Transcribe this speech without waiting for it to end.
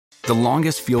The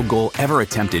longest field goal ever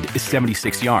attempted is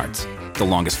 76 yards. The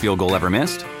longest field goal ever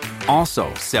missed?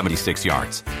 Also 76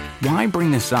 yards. Why bring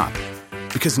this up?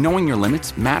 Because knowing your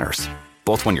limits matters,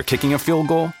 both when you're kicking a field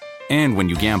goal and when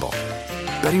you gamble.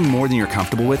 Betting more than you're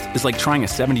comfortable with is like trying a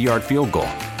 70-yard field goal.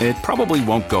 It probably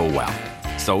won't go well.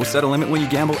 So set a limit when you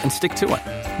gamble and stick to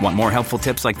it. Want more helpful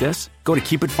tips like this? Go to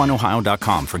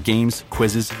keepitfunohio.com for games,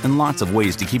 quizzes, and lots of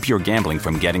ways to keep your gambling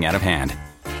from getting out of hand.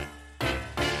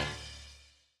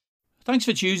 Thanks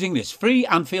for choosing this free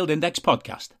Anfield Index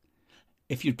podcast.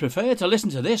 If you'd prefer to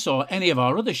listen to this or any of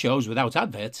our other shows without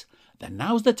adverts, then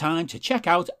now's the time to check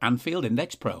out Anfield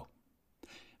Index Pro.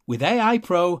 With AI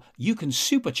Pro, you can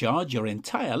supercharge your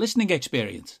entire listening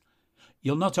experience.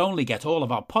 You'll not only get all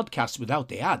of our podcasts without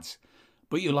the ads,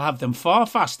 but you'll have them far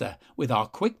faster with our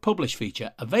Quick Publish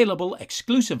feature available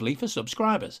exclusively for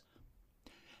subscribers.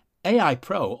 AI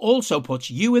Pro also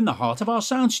puts you in the heart of our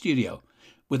sound studio,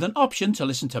 with an option to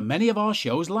listen to many of our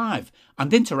shows live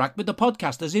and interact with the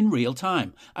podcasters in real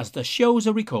time as the shows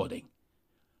are recording.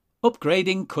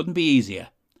 Upgrading couldn't be easier.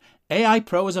 AI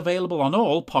Pro is available on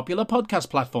all popular podcast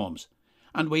platforms,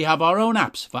 and we have our own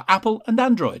apps for Apple and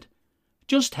Android.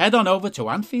 Just head on over to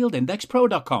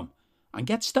AnfieldIndexPro.com and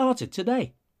get started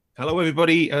today. Hello,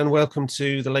 everybody, and welcome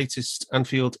to the latest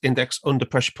Anfield Index Under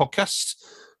Pressure podcast.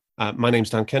 My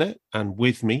name's Dan Kennett, and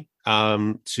with me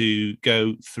to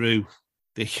go through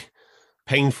the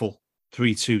painful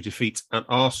 3-2 defeat at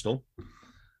Arsenal,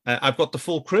 I've got the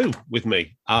full crew with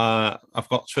me. I've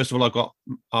got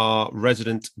our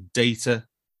resident data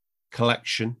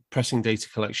collection, pressing data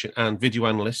collection, and video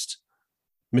analyst,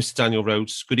 Mr. Daniel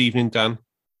Rhodes. Good evening, Dan.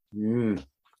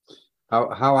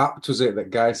 How apt was it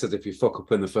that Guy said if you fuck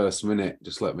up in the first minute,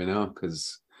 just let me know,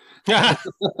 because that's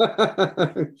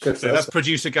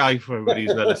producer Guy for everybody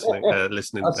who's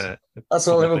listening. That's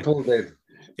what Liverpool did.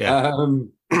 Yeah.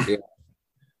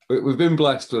 We've been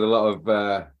blessed with a lot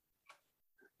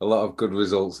of good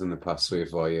results in the past 3 or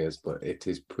 4 years, but it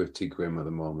is pretty grim at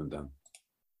the moment, Dan.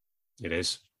 It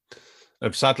is.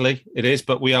 Sadly, it is,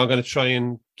 but we are going to try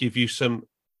and give you some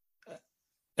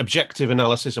objective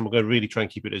analysis, and we're going to really try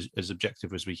and keep it as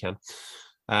objective as we can.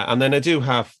 And then I do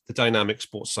have the dynamic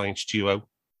sports science duo.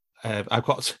 I've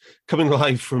got coming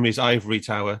live from his ivory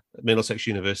tower at Middlesex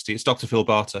University. It's Dr. Phil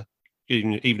Barter.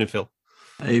 Evening, Phil.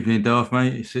 Evening, Darth,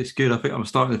 mate. It's good. I think I'm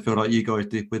starting to feel like you guys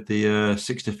did with the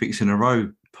 6 defeats in a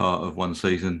row part of one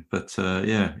season. But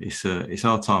it's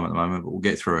our time at the moment, but we'll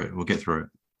get through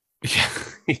it.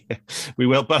 Yeah, we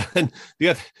will. But then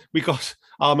we got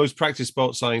our most practiced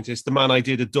sports scientist, the man I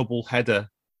did a double header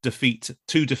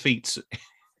two defeats on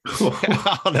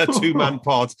a 2-man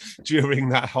pod during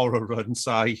that horror run.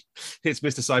 It's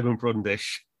Mr. Simon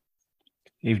Brundish.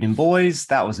 Evening, boys.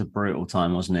 That was a brutal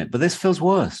time, wasn't it? But this feels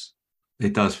worse.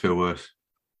 It does feel worse.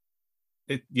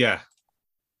 Yeah.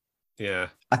 I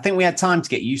think we had time to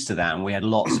get used to that, and we had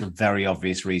lots of very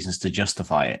obvious reasons to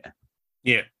justify it.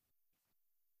 Yeah.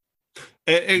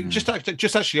 Just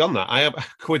actually on that, I have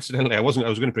coincidentally, I was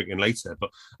going to bring it in later,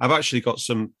 but I've actually got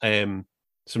some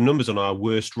numbers on our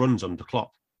worst runs under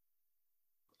Klopp.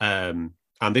 And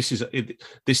this is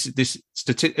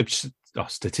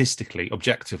statistically,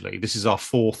 objectively, this is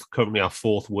currently our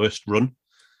fourth worst run.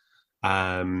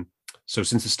 So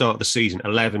since the start of the season,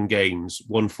 11 games,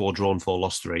 won 4, drawn 4,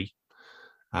 lost 3.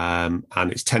 And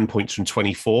it's 10 points from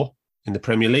 24 in the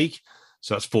Premier League.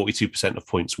 So that's 42% of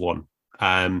points won.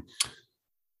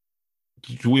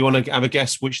 Do we want to have a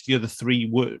guess which the other 3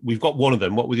 were? We've got one of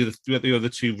them. What were the other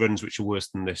 2 runs which are worse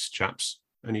than this, chaps?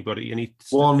 Anybody?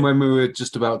 One when we were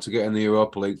just about to get in the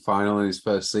Europa League final in his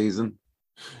first season.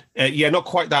 Not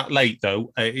quite that late,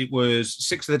 though. It was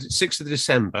 6th of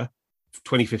December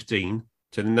 2015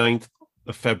 to the 9th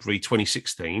of February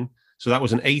 2016. So that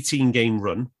was an 18-game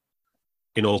run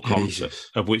in all comps,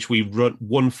 of which we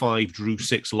won 5, drew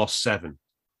 6, lost 7.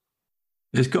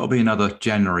 There's got to be another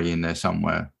January in there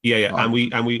somewhere. Yeah. And we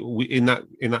in that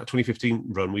 2015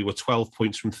 run, we were 12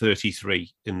 points from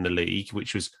 33 in the league,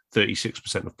 which was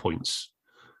 36% of points.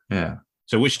 Yeah.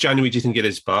 So which January do you think it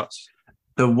is, Bart?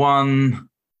 The one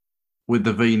with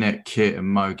the V-neck kit and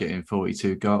Mo getting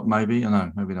 42 goal, maybe?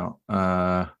 No, maybe not.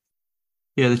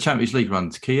 The Champions League run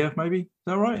to Kiev, maybe? Is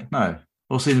that right? No.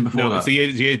 Or season before that? No, it's the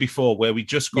year before, where we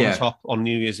just got top on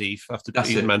New Year's Eve after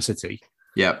beating Man City.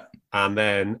 Yep. And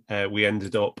then we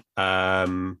ended up...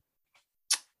 where's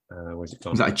it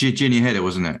gone? Was that a Gini header,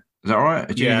 wasn't it? Is that right?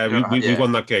 We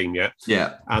won that game, yeah.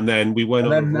 Yeah. And then we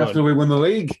went after we won the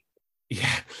league.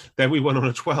 Yeah. Then we went on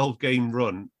a 12-game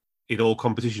run in all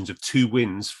competitions of 2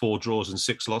 wins, 4 draws and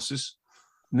 6 losses.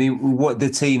 I mean, what the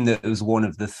team that was one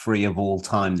of the 3 of all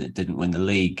time that didn't win the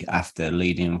league after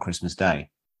leading on Christmas Day?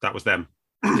 That was them.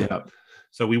 Yeah.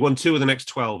 So we won 2 of the next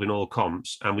 12 in all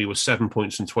comps, and we were 7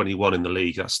 points from 21 in the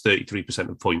league. That's 33%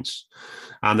 of points.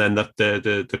 And then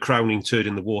the crowning turd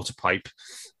in the water pipe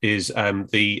is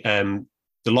the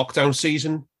lockdown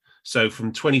season. So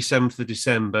from 27th of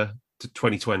December to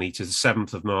 2020 to the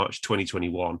 7th of March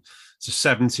 2021, it's a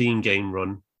 17-game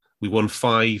run. We won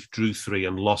 5, drew 3,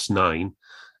 and lost 9.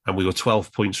 And we were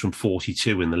 12 points from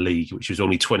 42 in the league, which was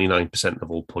only 29%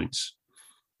 of all points.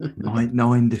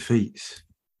 9 defeats.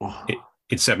 Oh.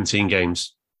 In 17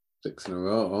 games. 6 in a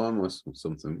row, almost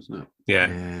something, wasn't it? Yeah.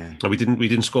 And we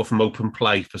didn't score from open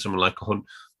play for something like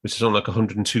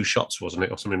 102 shots, wasn't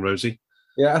it, or something, Rosie?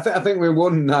 Yeah, I think we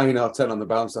won 9 or 10 on the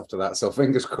bounce after that. So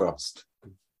fingers crossed.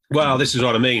 Well, this is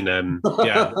what I mean.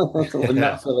 Yeah,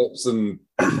 Nat Phillips and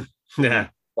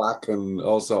back and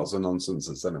all sorts of nonsense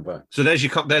at centre back. So there's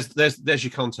your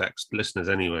context, listeners.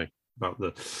 Anyway, about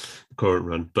the current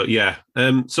run. But yeah,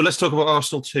 so let's talk about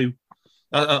Arsenal 2.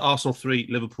 Arsenal 3,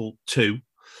 Liverpool 2.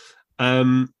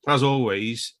 As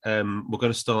always, we're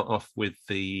going to start off with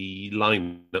the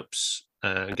lineups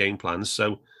and game plans.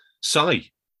 So,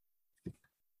 Si,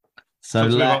 talk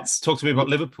to me about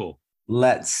Liverpool.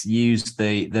 Let's use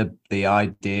the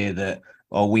idea that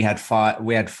we had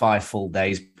 5 full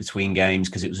days between games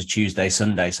because it was a Tuesday,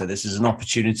 Sunday. So this is an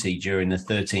opportunity during the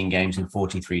 13 games in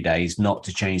 43 days not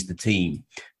to change the team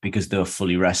because they were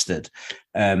fully rested.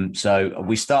 So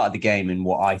we started the game in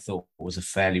what I thought was a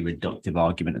fairly reductive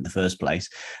argument in the first place.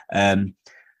 And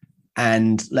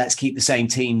let's keep the same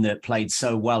team that played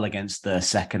so well against the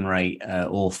second-rate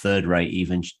or third-rate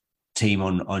even team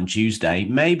on Tuesday.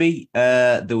 Maybe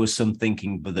there was some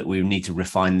thinking but that we need to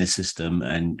refine the system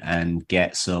and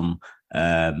get some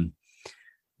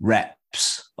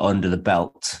reps under the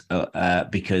belt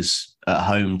because at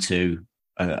home to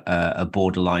a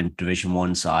borderline Division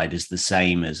 1 side is the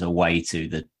same as away to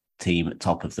the team at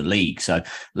top of the league. So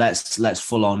let's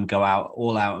full on go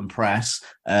all out and press,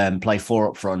 play 4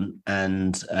 up front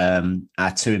and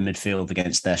our 2 in midfield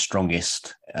against their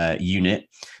strongest unit.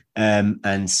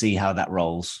 And see how that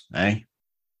rolls, eh?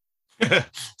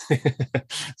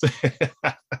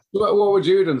 What would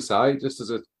you have done, Si?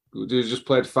 Would you just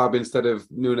played Fab instead of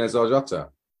Nunes or Jota?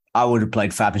 I would have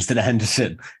played Fab instead of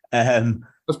Henderson.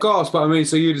 Of course, but I mean,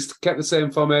 so you just kept the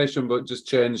same formation, but just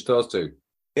changed those 2.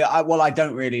 Yeah, I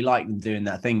don't really like them doing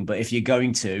that thing, but if you're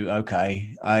going to,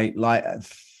 okay, I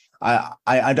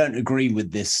don't agree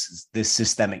with this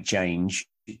systemic change,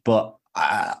 but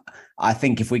I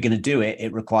think if we're going to do it,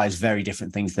 it requires very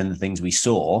different things than the things we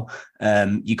saw.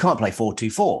 You can't play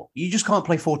 4-2-4. You just can't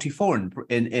play 4-2-4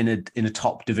 in a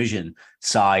top division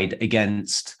side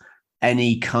against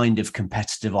any kind of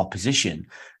competitive opposition,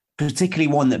 particularly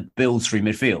one that builds through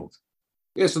midfield.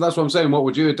 Yeah, so that's what I'm saying. What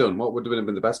would you have done? What would have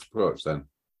been the best approach then?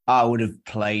 I would have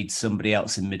played somebody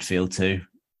else in midfield too.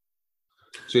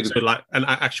 So like an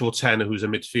actual 10 who's a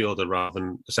midfielder rather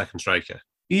than a second striker.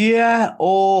 Yeah,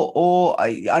 or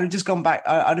I'd have just gone back.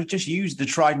 I'd have just used the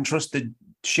tried and trusted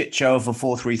shit show of a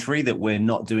 4-3-3 that we're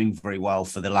not doing very well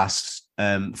for the last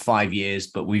 5 years,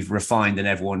 but we've refined and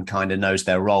everyone kind of knows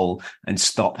their role, and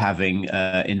stop having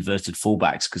inverted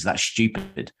fullbacks because that's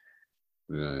stupid.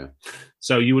 Yeah.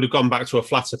 So you would have gone back to a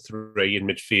flatter 3 in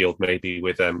midfield, maybe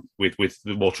with the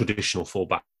more traditional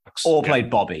fullbacks, or played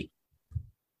Bobby.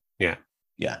 Yeah.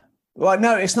 Well,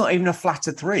 no, it's not even a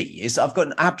flatter 3. I've got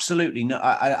absolutely no.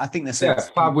 I think they're saying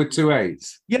Fab with 2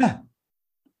 8s. Yeah,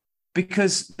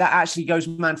 because that actually goes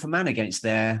man for man against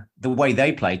the way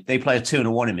they play. They play a 2 and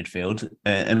a 1 in midfield,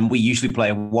 and we usually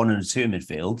play a 1 and a 2 in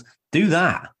midfield. Do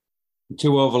that.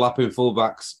 2 overlapping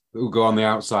fullbacks who go on the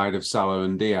outside of Salah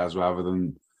and Diaz rather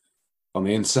than on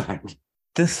the inside.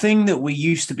 The thing that we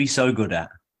used to be so good at.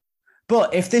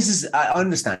 But if this is, I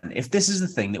understand, if this is the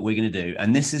thing that we're going to do,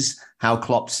 and this is how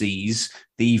Klopp sees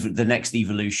the next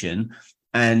evolution,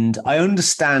 and I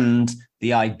understand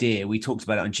the idea, we talked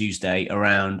about it on Tuesday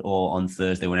around, or on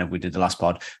Thursday, whenever we did the last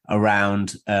pod,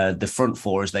 around the front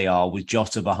 4 as they are, with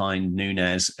Jota behind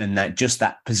Nunes, and that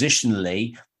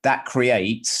positionally, that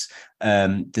creates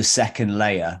the second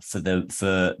layer for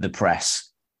the press.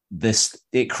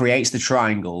 It creates the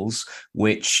triangles,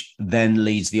 which then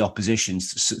leads the opposition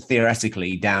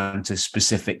theoretically down to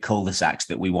specific cul-de-sacs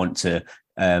that we want to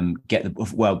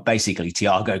basically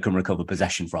Thiago can recover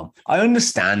possession from. I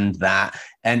understand that,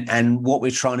 and what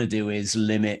we're trying to do is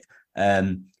limit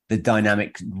the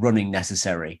dynamic running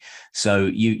necessary. So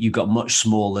you've got much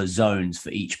smaller zones for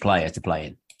each player to play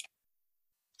in.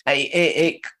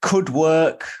 It could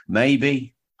work,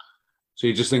 maybe. So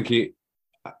you just think he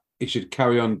should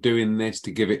carry on doing this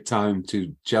to give it time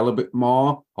to gel a bit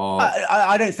more? Or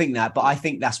I don't think that, but I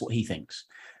think that's what he thinks.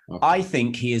 I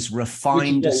think he has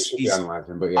refined.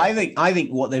 I think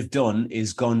what they've done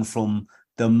is gone from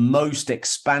the most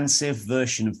expansive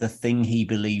version of the thing he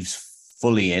believes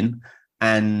fully in,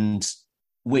 and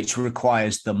which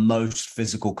requires the most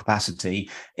physical capacity.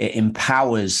 It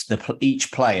empowers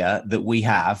each player that we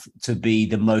have to be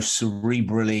the most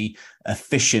cerebrally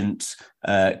efficient,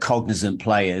 cognizant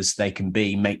players they can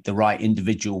be, make the right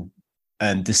individual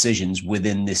decisions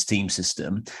within this team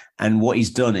system. And what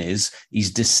he's done is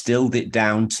he's distilled it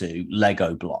down to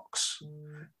Lego blocks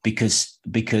because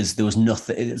there was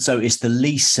nothing. So it's the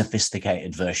least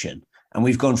sophisticated version. And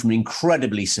we've gone from an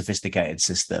incredibly sophisticated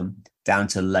system down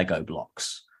to Lego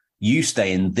blocks. You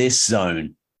stay in this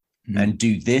zone and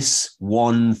do this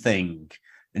one thing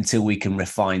until we can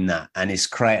refine that. And it's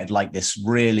created like this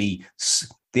really,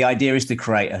 the idea is to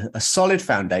create a solid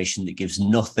foundation that gives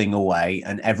nothing away,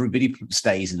 and everybody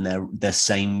stays in their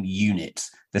same unit,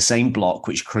 the same block,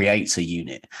 which creates a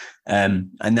unit.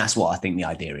 And that's what I think the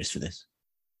idea is for this.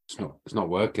 It's not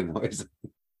working though, is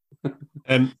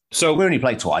it? So we only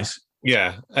played twice.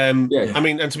 Yeah. I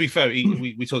mean, and to be fair,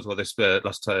 we talked about this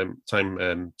last time,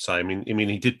 Si. I mean,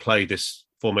 he did play this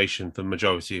formation for the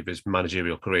majority of his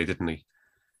managerial career, didn't he?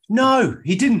 No,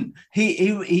 he didn't.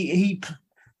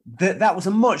 That was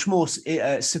a much more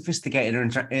sophisticated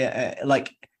and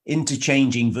like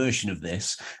interchanging version of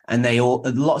this, and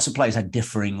lots of players had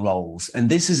differing roles. And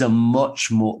this is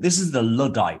this is the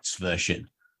Luddites version.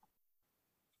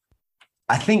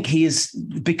 I think he is,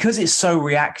 because it's so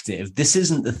reactive. This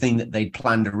isn't the thing that they'd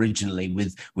planned originally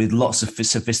with lots of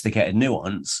sophisticated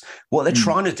nuance. What they're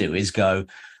trying to do is go,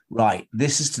 right,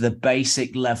 this is to the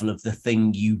basic level of the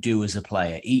thing you do as a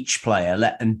player, each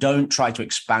player, and don't try to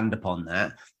expand upon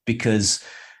that, because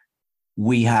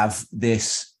we have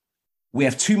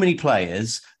too many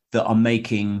players that are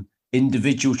making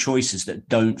individual choices that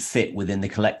don't fit within the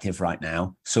collective right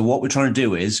now. So what we're trying to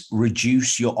do is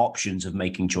reduce your options of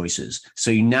making choices.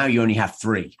 So now you only have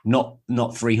 3, not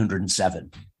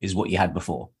 307 is what you had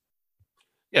before.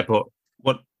 Yeah, but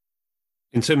what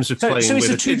in terms of playing? So it's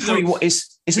a 2-3-1.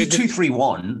 It's a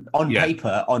 2-3-1 on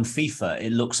paper. On FIFA,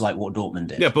 it looks like what Dortmund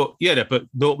did. But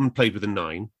Dortmund played with a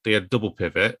 9. They had double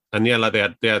pivot, and they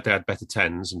had better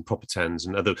 10s and proper 10s,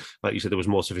 and other, like you said, there was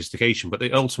more sophistication. But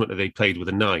ultimately they played with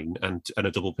a 9 and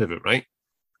a double pivot, right?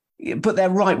 But their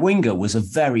right winger was a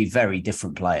very, very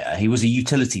different player. He was a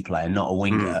utility player, not a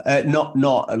winger,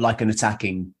 not like an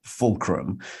attacking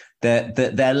fulcrum.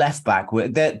 Their left back,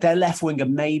 their left winger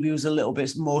maybe was a little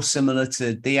bit more similar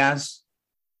to Diaz.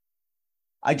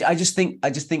 I just think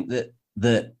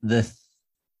that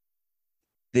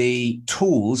the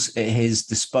tools at his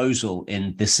disposal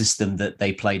in the system that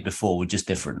they played before were just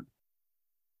different.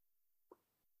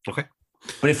 Okay.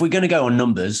 But if we're going to go on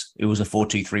numbers, it was a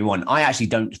 4-2-3-1. I actually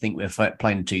don't think we're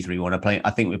playing a 2-3-1. I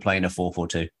think we're playing a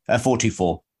 4-4-2, a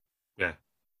 4-2-4. Yeah.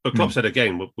 But Klopp said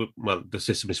again, well, the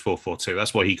system is 4-4-2.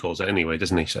 That's what he calls it anyway,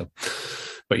 doesn't he? So,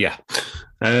 but yeah.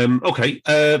 Okay.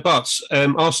 But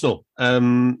Arsenal,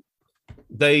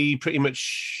 they pretty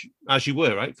much as you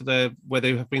were, right, for where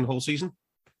they have been the whole season.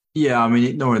 Yeah, I mean,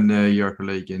 ignoring the Europa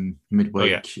League in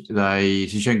midweek,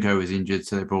 Zinchenko was injured,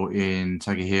 so they brought in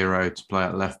Takahiro to play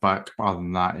at left back. Other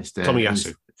than that, it's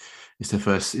Tomiyasu. It's the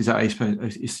first. Is that it's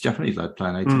the Japanese lad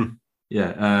playing 18?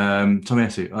 Yeah,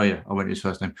 Tomiyasu. Oh yeah, I went to his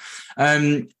first name.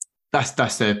 That's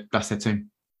their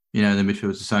team. You know, the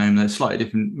midfield's the same. They're slightly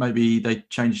different. Maybe they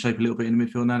change shape a little bit in the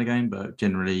midfield now and again, but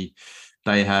generally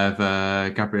they have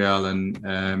Gabriel and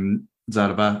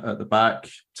Zalaba at the back,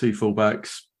 2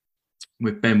 fullbacks,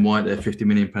 with Ben White, their £50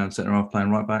 million centre half, playing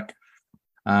right back.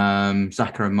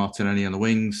 Xhaka and Martinelli on the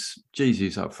wings,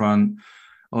 Jesus up front,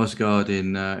 Osgaard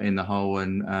in the hole,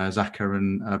 and Xhaka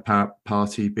and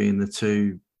Partey being the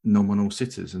 2 nominal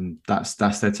sitters, and that's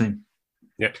their team.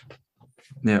 Yep.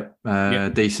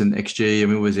 Decent XG. I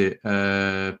mean, was it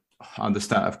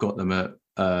Understat have got them at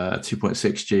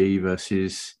 2.6G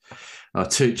versus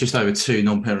just over 2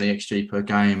 non-penalty XG per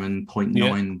game and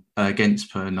 0.9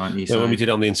 against per 90. So when we did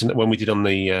on the internet,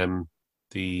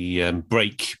 the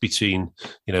break between,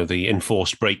 the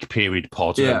enforced break period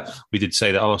pod, we did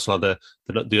say that Arsenal had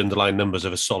the underlying numbers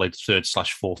of a solid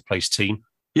 3rd/4th place team.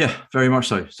 Yeah, very much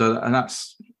so. So, and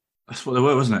that's what they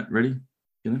were, wasn't it? Really,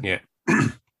 Yeah,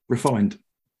 refined.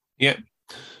 Yeah.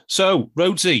 So,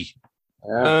 Rhodesy,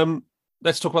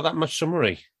 let's talk about that match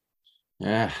summary.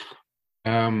 Yeah.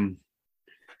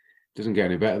 Doesn't get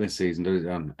any better this season, does it,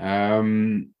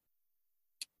 Dan?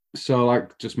 So,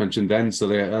 like just mentioned then, so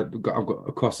I've got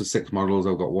across the 6 models,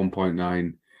 I've got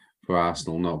 1.9 for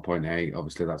Arsenal, 0.8.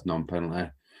 Obviously, that's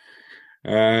non-penalty.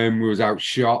 We was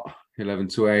outshot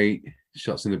 11-8.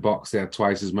 Shots in the box, they had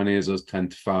twice as many as us,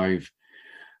 10-5.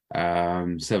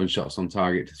 7 shots on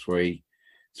target to 3,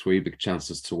 3 big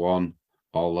chances to 1.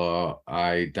 Although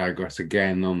I digress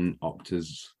again on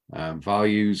Opta's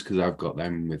values, because I've got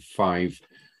them with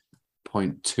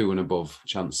 5.2 and above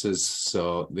chances,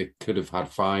 so they could have had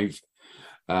 5.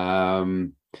 But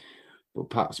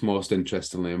perhaps most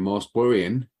interestingly and most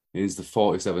worrying is the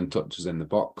 47 touches in the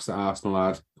box that Arsenal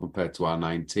had compared to our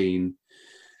 19.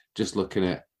 Just looking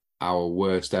at our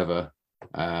worst ever,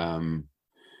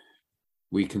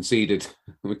 we conceded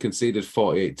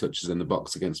 48 touches in the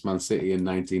box against Man City in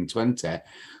 1920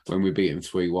 when we beat them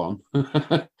 3-1.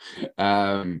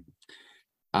 And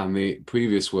the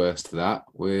previous worst to that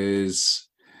was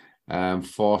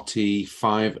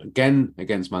 45 again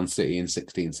against Man City in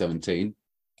 16-17.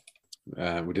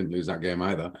 We didn't lose that game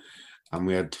either. And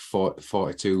we had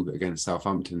 42 against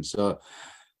Southampton. So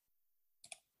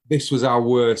this was our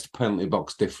worst penalty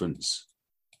box difference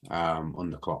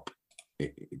under Klopp.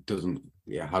 It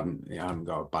hadn't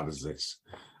got as bad as this.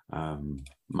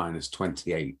 Minus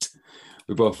 28.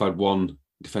 We both had 1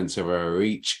 defensive error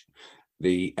each.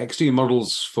 The XG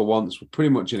models for once were pretty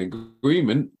much in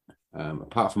agreement,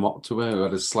 apart from Opta, who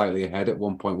had us slightly ahead at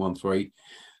 1.13.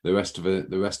 The rest of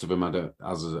them had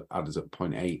us at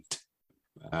 0.8,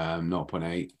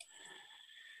 0.8.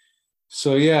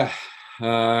 So yeah,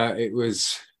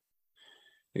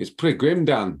 it's pretty grim,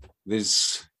 Dan.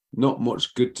 There's not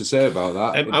much good to say about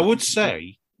that. I would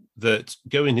say that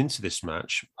going into this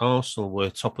match, Arsenal were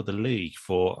top of the league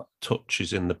for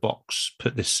touches in the box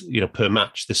per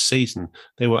match this season.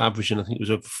 They were averaging, I think it was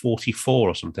over 44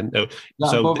 or something.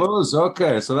 Above us,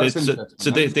 okay, so that's interesting. So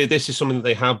this is something that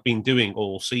they have been doing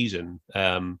all season.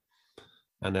 And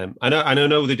I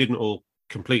know they didn't all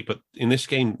complete, but in this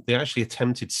game they actually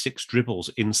attempted 6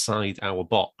 dribbles inside our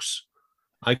box.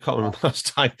 I can't remember last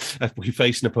time we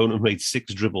faced an opponent who made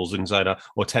 6 dribbles or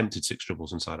attempted 6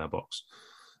 dribbles inside our box.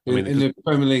 In the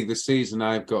Premier League this season,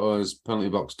 I've got us penalty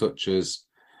box touches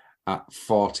at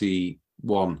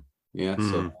 41. Yeah,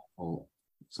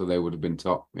 so they would have been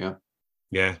top. Yeah,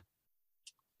 yeah.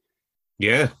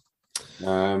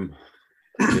 It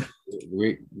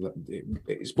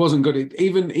wasn't good.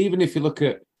 Even if you look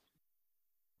at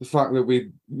the fact that we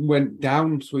went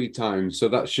down 3 times, so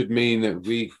that should mean that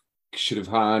we should have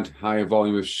had higher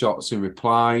volume of shots in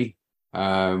reply.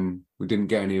 We didn't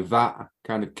get any of that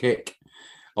kind of kick.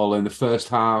 All in the first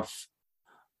half,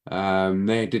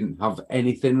 they didn't have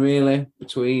anything really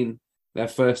between their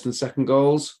first and second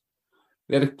goals.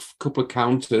 They had a couple of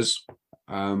counters,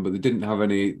 but they didn't have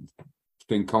anything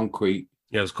concrete.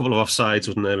 Yeah, there's a couple of offsides,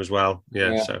 wasn't there, as well?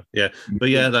 Yeah. So but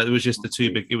that was just the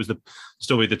 2 big. It was the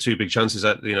story of the 2 big chances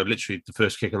that literally the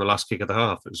first kick and the last kick of the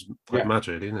half. It was quite mad,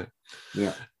 really, isn't it?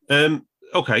 Yeah.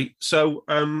 Okay, so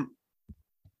I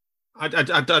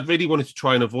really wanted to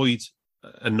try and avoid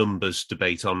a numbers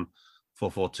debate on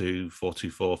 4-4-2,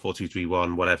 4-2-4,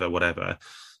 4-2-3-1, whatever.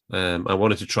 I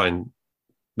wanted to try and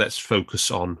let's focus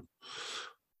on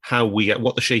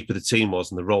what the shape of the team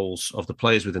was and the roles of the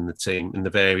players within the team in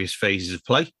the various phases of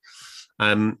play.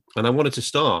 And I wanted to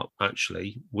start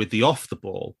actually with the off the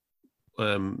ball.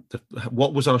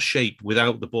 What was our shape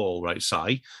without the ball, right,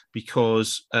 Si?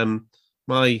 Because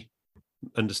my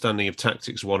understanding of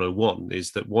Tactics 101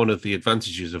 is that one of the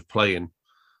advantages of playing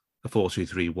a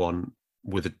 4-2-3-1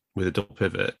 with a double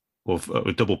pivot, or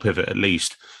a double pivot at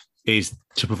least, is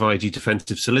to provide you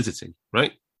defensive solidity,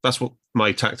 right? That's what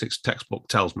my tactics textbook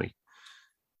tells me.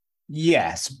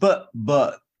 Yes, but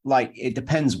like it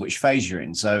depends which phase you're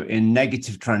in. So in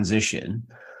negative transition,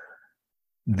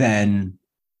 then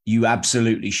you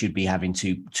absolutely should be having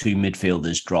two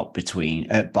midfielders drop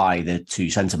by the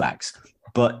 2 centre backs.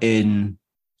 But in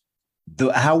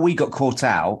how we got caught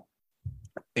out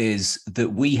is that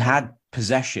we had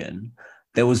possession.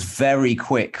 There was very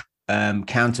quick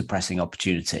counter pressing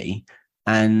opportunity,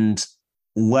 and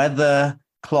whether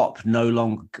Klopp no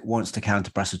longer wants to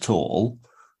counter press at all,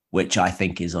 which I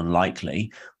think is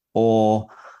unlikely, or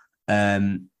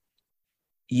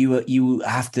you would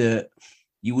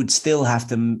still have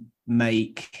to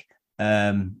make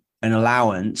an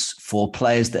allowance for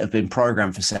players that have been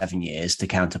programmed for 7 years to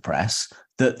counter press,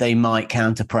 that they might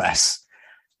counter press,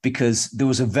 because there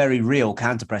was a very real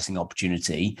counter pressing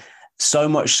opportunity. So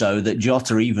much so that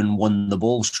Jota even won the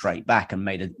ball straight back and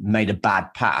made a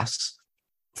bad pass,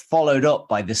 followed up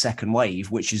by the second wave,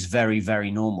 which is very,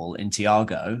 very normal in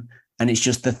Thiago. And it's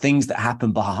just the things that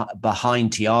happen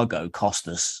behind Thiago cost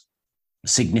us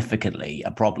significantly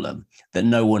a problem, that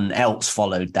no one else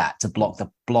followed that to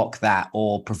block that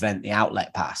or prevent the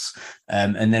outlet pass.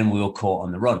 And then we were caught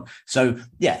on the run. So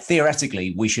yeah,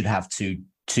 theoretically, we should have two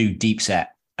deep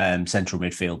set central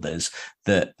midfielders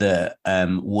that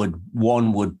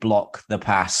would block the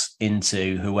pass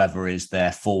into whoever is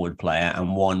their forward player,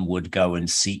 and one would go and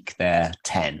seek their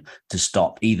 10 to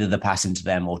stop either the pass into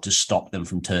them or to stop them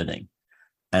from turning.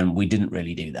 And we didn't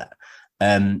really do that.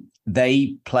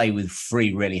 They play with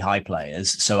 3 really high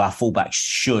players, so our fullbacks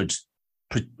should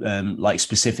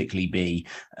specifically be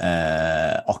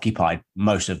occupied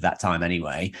most of that time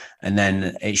anyway. And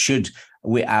then it should,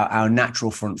 our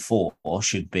natural front 4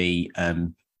 should be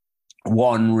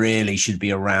one really should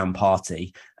be around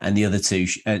Partey, and the other 2,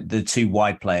 the 2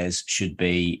 wide players should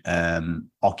be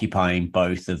occupying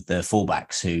both of the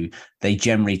fullbacks, who they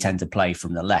generally tend to play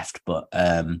from the left, but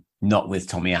not with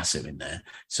Tomiyasu in there.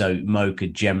 So Mo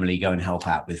could generally go and help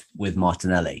out with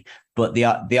Martinelli. But the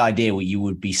idea where you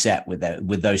would be set with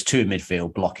those 2 in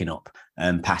midfield blocking up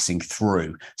and passing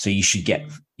through, so you should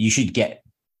get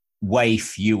way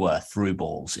fewer through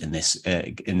balls in this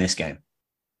game.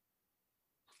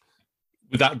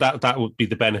 That would be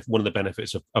the benefit. One of the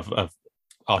benefits of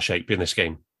our shape in this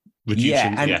game,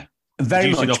 reducing, very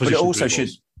reducing much. But it also should,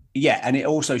 and it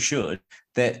also should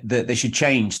that they should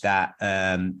change that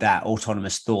that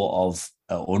autonomous thought of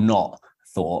or not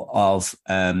thought of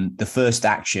the first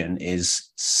action is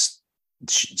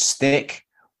stick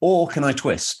or can I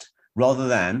twist, rather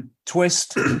than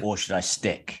twist or should I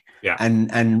stick? Yeah,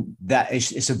 and that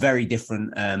is, it's a very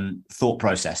different thought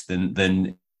process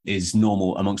than is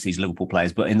normal amongst these Liverpool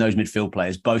players. But in those midfield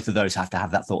players, both of those have to have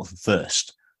that thought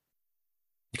first.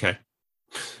 Okay.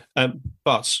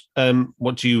 But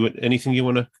anything you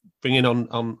want to bring in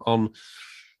on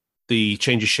the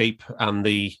change of shape and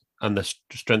the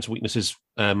strengths and weaknesses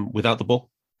without the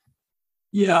ball?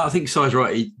 Yeah, I think Si's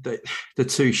right. The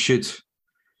 2 should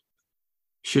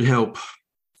help,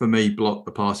 for me, block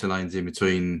the passing lanes in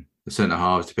between the centre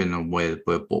halves, depending on what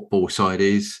ball side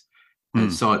is. And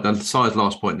the side's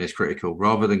last point is critical.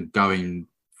 Rather than going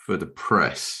for the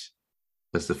press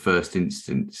as the first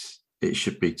instance, it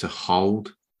should be to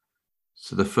hold.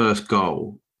 So the first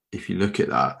goal, if you look at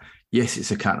that, yes,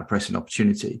 it's a counter-pressing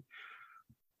opportunity,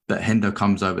 but Hendo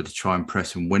comes over to try and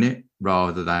press and win it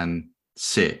rather than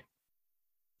sit.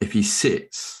 If he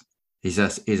sits, he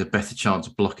has a better chance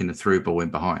of blocking the through ball in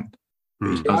behind.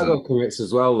 Thiago commits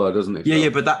as well, though, doesn't it? Yeah,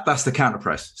 but that's the counter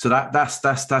press. So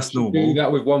that's normal. Do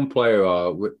that with one player,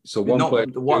 player should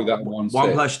do that. One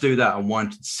player should do that, and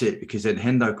one should sit, because then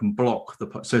Hendo can block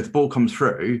the. So if the ball comes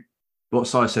through, what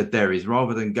Si said there is,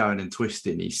 rather than going and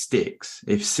twisting, he sticks.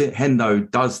 If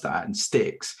Hendo does that and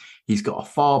sticks, he's got a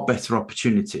far better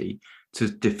opportunity to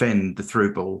defend the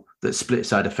through ball that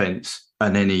splits our defence,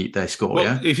 and then they score. Well,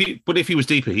 yeah. If he was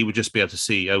deeper, he would just be able to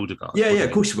see Odegaard. Yeah,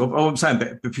 of course. All I'm saying,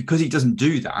 but because he doesn't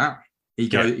do that, he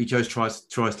tries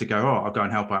to go. Oh, I'll go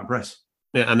and help out and press.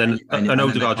 Yeah, and then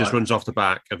Odegaard just runs off the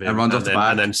back of him,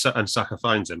 and then Saka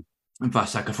finds him. And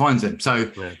Saka finds him.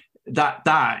 So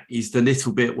that is the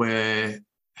little bit where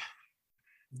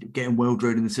getting well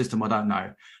drilled in the system. I don't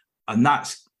know, and I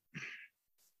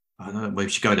don't know where we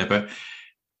should go there, but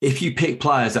if you pick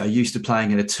players that are used to playing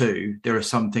in a 2, there are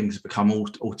some things that become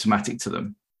automatic to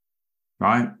them,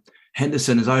 right?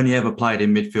 Henderson has only ever played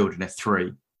in midfield in a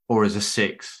 3 or as a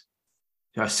 6.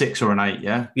 A 6 or an 8,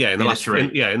 yeah? Yeah, in the last 3.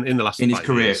 In the last in his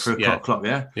career years. for a Klopp,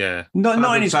 yeah? Yeah.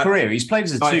 Not in his career. He's played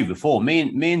as a 2 before. Me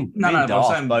and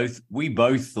Darth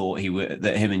both thought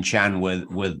that him and Chan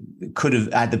could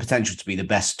have had the potential to be the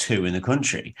best 2 in the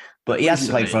country. But he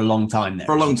hasn't played for a long time there.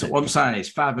 For a long time. What I'm saying is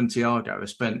Fab and Thiago have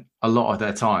spent a lot of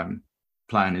their time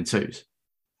playing in 2s.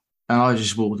 And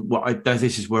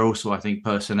this is where also I think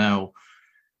personnel,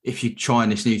 if you're trying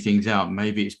this new things out,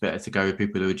 maybe it's better to go with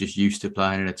people who are just used to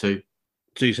playing in a 2.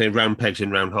 So you say round pegs in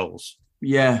round holes?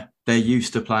 Yeah, they're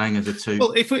used to playing as a 2.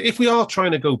 Well, if we are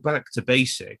trying to go back to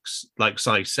basics, like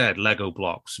Si said, Lego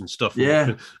blocks and stuff,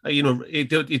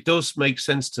 it does make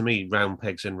sense to me. Round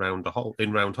pegs in round holes,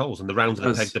 and the rounder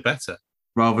the peg, the better.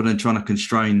 Rather than trying to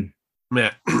constrain,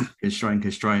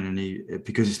 constrain, and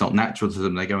because it's not natural to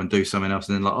them, they go and do something else,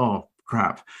 and then oh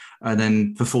crap, and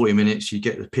then for 40 minutes you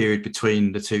get the period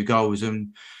between the 2 goals, and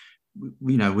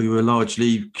we were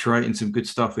largely creating some good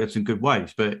stuff. We had some good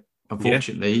waves, but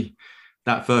unfortunately,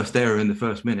 that first error in the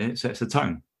first minute sets the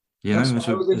tone. You know, as we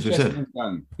said,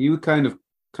 you were kind of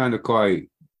quite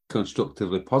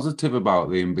constructively positive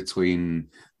about the in between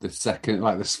the second,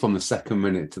 like this, from the second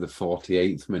minute to the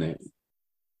 48th minute.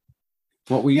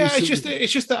 What were you? Yeah, it's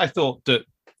just that I thought that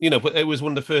but it was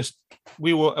one of the first.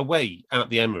 We were away at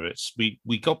the Emirates.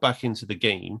 We got back into the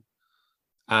game.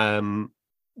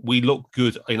 We looked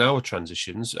good in our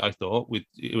transitions, I thought.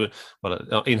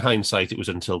 In hindsight, it was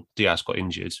until Diaz got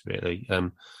injured, really.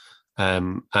 And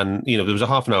there was a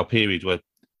half an hour period where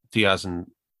Diaz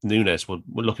and Nunes were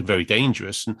looking very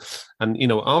dangerous,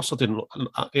 and Arsenal didn't.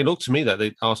 It looked to me that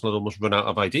Arsenal had almost run out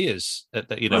of ideas.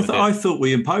 I thought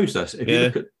we imposed us. If you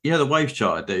look at the waves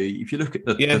chart, if you look at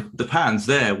the pans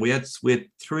there, we had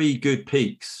 3 good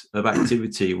peaks of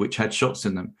activity which had shots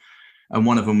in them, and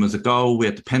one of them was a goal. We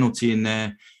had the penalty in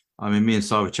there. I mean, me and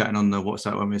Si were chatting on the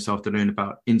WhatsApp one this afternoon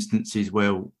about instances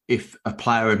where if a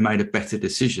player had made a better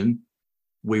decision,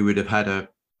 we would have had a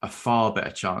far better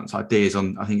chance. Ideas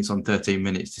on, I think it's on 13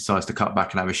 minutes, decides to cut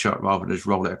back and have a shot rather than just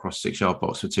roll it across 6-yard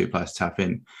box for 2 players to tap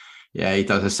in. Yeah, he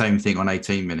does the same thing on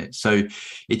 18 minutes. So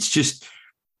it's just,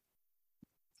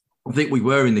 I think we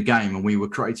were in the game and we were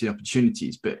creating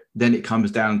opportunities, but then it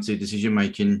comes down to decision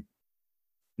making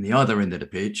in the other end of the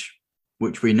pitch,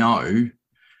 which we know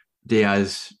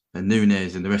Diaz and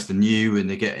Nunes and the rest are new, and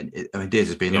they're getting. I mean, Diaz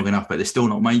has been long enough, but they're still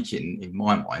not making, in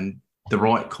my mind, the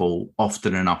right call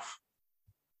often enough.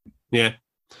 Yeah.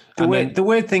 The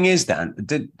weird thing is, Dan,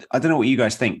 I don't know what you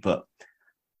guys think, but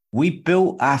we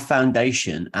built our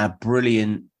foundation, our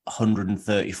brilliant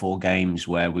 134 games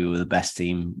where we were the best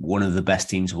team, one of the best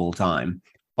teams of all time,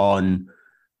 on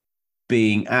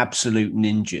being absolute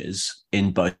ninjas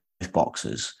in both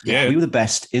boxes. Yeah. We were the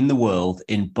best in the world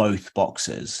in both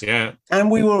boxes. Yeah. And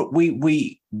we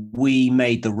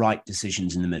made the right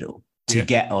decisions in the middle to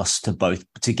get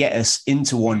us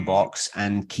into one box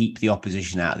and keep the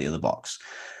opposition out of the other box.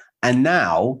 And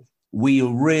now we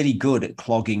are really good at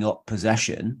clogging up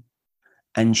possession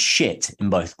and shit in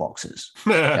both boxes.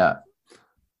 Yeah.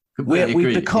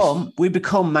 We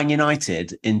become Man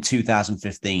United in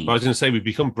 2015. I was going to say we've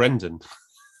become Brendan.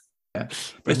 Yeah.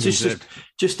 But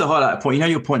just to highlight a point,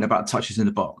 your point about touches in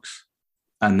the box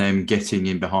and them getting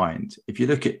in behind. If you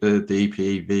look at the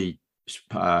EPEV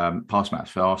pass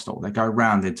maps for Arsenal, they go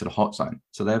round into the hot zone.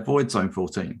 So they avoid zone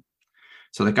 14.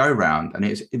 So they go round, and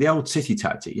it's the old City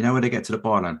tactic, where they get to the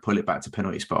byline, pull it back to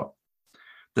penalty spot.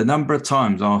 The number of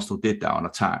times Arsenal did that on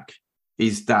attack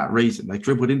is that reason. They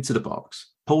dribbled into the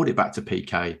box, pulled it back to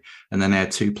PK, and then they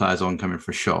had 2 players on coming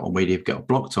for a shot, and we'd either get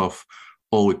blocked off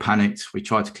or we panicked, we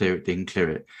tried to clear it, didn't clear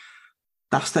it.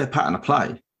 That's their pattern of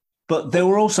play. But they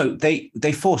were also, they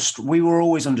forced, we were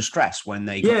always under stress when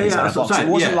they got into our box. It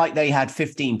wasn't like they had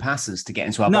 15 passes to get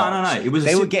into our box. No.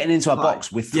 They were getting into our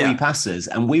box with 3 passes,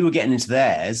 and we were getting into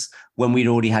theirs when we'd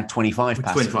already had 25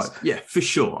 passes. 25, yeah, for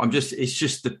sure. It's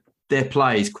just that their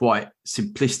play is quite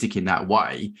simplistic in that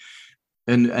way.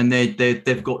 And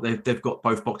they've got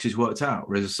both boxes worked out.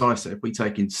 Whereas, as I said, we're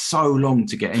taking so long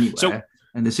to get anywhere.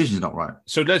 And the decision's not right.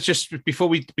 So let's just before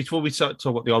we start to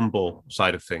talk about the on-ball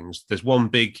side of things, there's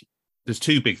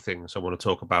 2 big things I want to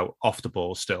talk about off the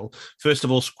ball still. First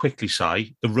of all, quickly,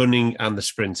 Si, the running and the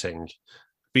sprinting.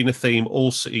 Been a theme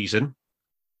all season.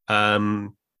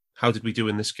 How did we do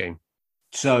in this game?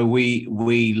 So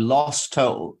we lost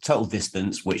total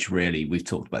distance, which really, we've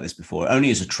talked about this before. Only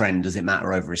as a trend does it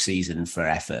matter over a season for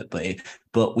effort,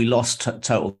 but we lost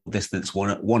total distance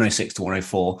 106 to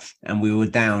 104, and we were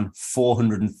down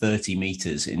 430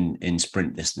 meters in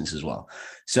sprint distance as well.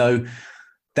 So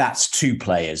that's 2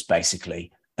 players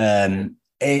basically.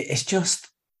 It's just,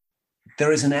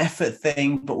 there is an effort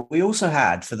thing, but we also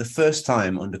had, for the first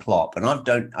time under Klopp, and I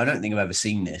don't think I've ever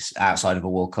seen this outside of a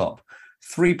World Cup,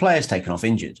 3 players taken off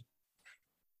injured.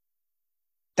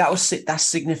 That's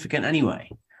significant anyway.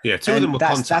 Yeah, 2 of them were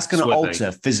contacts. That's going to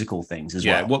alter physical things as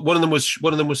well. Yeah, one of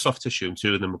them was soft tissue, and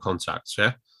 2 of them were contacts.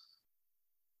 Yeah.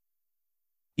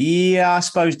 Yeah, I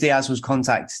suppose Diaz was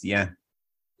contact. Yeah.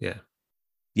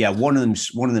 One of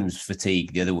them's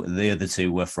fatigue. The other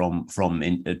 2 were from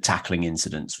tackling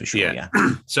incidents for sure. Yeah.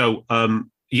 So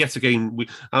yet again,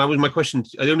 my question.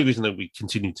 The only reason that we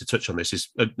continue to touch on this is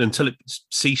until it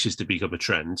ceases to become a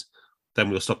trend, then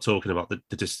we'll stop talking about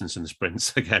the distance and the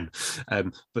sprints again.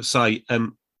 But Si,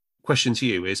 question to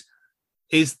you is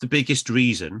the biggest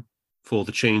reason for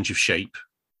the change of shape,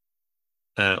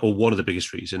 or one of the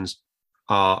biggest reasons,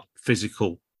 are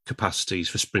physical capacities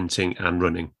for sprinting and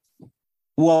running?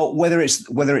 Well, whether it's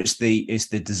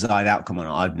the desired outcome or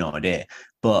not, I have no idea.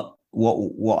 But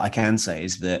what I can say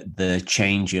is that the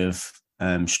change of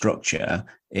structure,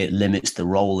 it limits the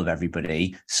role of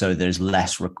everybody, so there's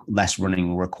less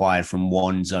running required from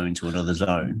one zone to another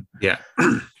zone. Yeah.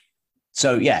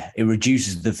 So it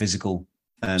reduces the physical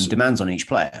demands on each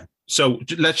player. So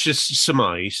let's just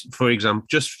surmise, for example,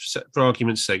 just for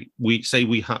argument's sake, we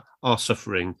are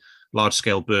suffering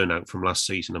large-scale burnout from last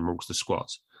season amongst the squad.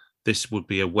 This would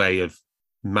be a way of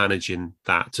managing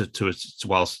that to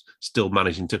whilst still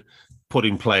managing to put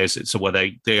in players so where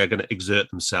they are going to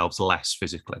exert themselves less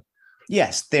physically.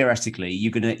 yes, theoretically,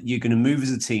 you're gonna move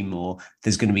as a team more.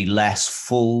 There's going to be less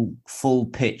full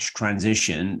pitch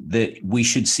transition. That we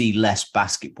should see less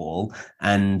basketball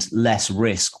and less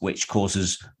risk, which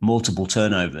causes multiple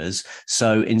turnovers.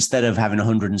 So instead of having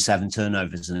 107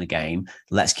 turnovers in a game,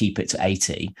 let's keep it to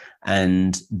 80,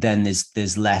 and then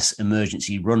there's less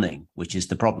emergency running, which is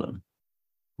the problem.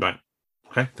 Right.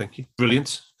 Okay. Thank you.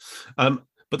 Brilliant.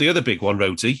 But the other big one,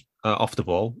 Rhodesy, off the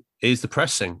ball, is the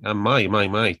pressing. And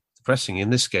my pressing in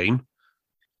this game.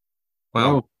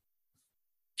 Wow.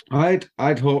 Well,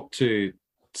 I'd hope to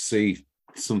see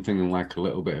something like a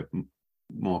little bit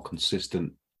more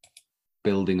consistent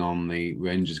building on the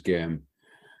Rangers game.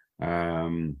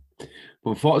 But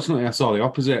unfortunately, I saw the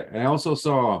opposite. I also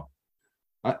saw,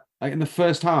 like in the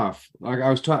first half, like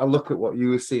I was trying to look at what you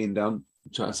were seeing, Dan,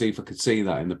 trying to see if I could see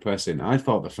that in the pressing. I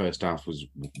thought the first half was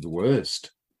the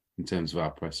worst in terms of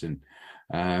our pressing.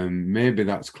 Maybe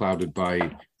that's clouded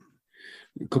by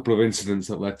a couple of incidents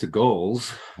that led to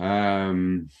goals,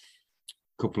 couple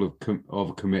of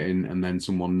overcommitting, and then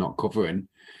someone not covering,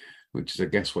 which is, I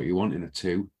guess, what you want in a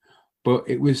two. But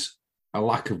it was a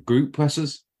lack of group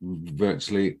presses,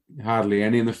 virtually hardly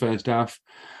any in the first half.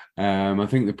 I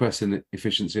think the pressing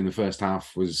efficiency in the first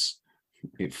half was,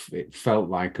 it felt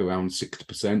like around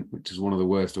 60%, which is one of the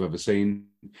worst I've ever seen,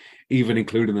 even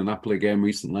including the Napoli game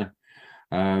recently.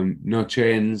 No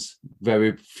chains,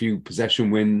 very few possession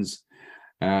wins.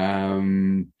 A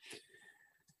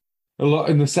lot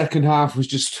in the second half was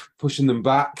just pushing them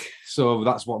back. So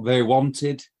that's what they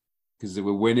wanted because they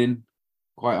were winning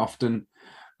quite often.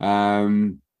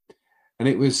 And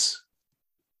it was,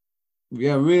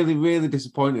 really, really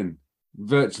disappointing.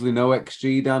 Virtually no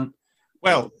XG, Dan.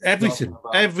 Well,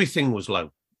 everything was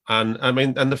low. And I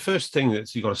mean, and the first thing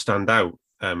that you've got to stand out,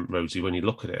 Rhodesy, when you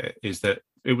look at it, is that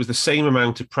it was the same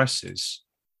amount of presses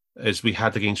as we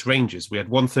had against Rangers. We had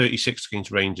 136 against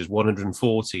Rangers,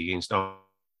 140 against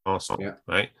Arsenal,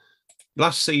 right?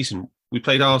 Last season, we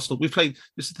played Arsenal. This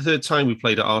is the third time we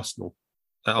played at Arsenal,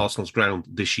 at Arsenal's ground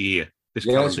this year. It's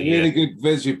a really good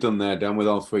viz you've done there, Dan, with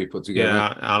all three put together.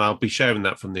 Yeah, and I'll be sharing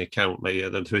that from the account later,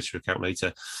 the Twitter account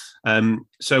later.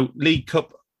 So League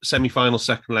Cup semi-final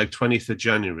second leg, 20th of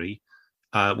January,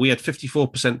 we had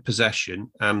 54%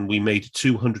 possession and we made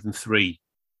 203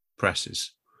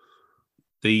 presses.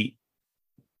 The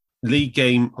league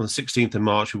game on the 16th of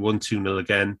March, we won 2-0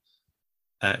 again.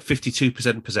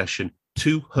 52% possession,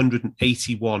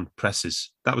 281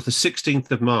 presses. That was the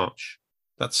 16th of March.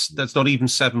 That's not even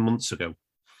 7 months ago.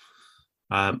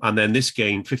 And then this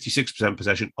game, 56%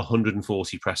 possession,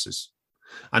 140 presses.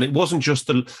 And it wasn't just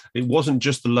the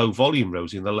low volume,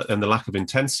 Rosie, and the lack of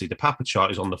intensity. The Papa chart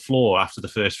is on the floor after the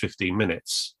first 15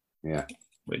 minutes. Yeah,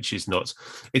 which is nuts.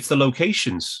 It's the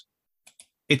locations.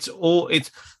 It's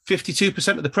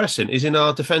 52% of the pressing is in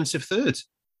our defensive third.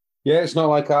 Yeah, it's not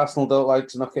like Arsenal don't like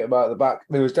to knock it about the back.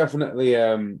 There was definitely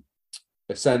a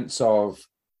sense of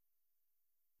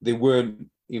they weren't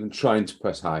even trying to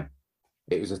press high.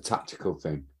 It was a tactical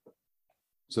thing.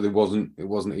 So it wasn't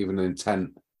even an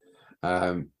intent.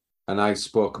 And I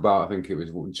spoke about, I think it was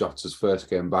Jota's first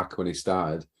game back when he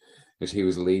started, as he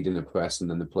was leading the press and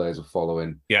then the players were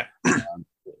following. Yeah.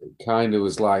 It kind of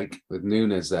was like with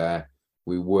Nunes there,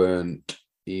 we weren't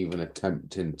even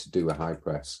attempting to do a high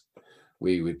press.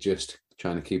 We were just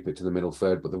trying to keep it to the middle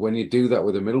third. But when you do that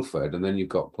with the middle third and then you've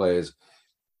got players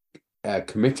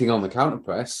committing on the counter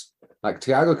press, like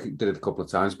Thiago did it a couple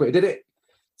of times, but he did it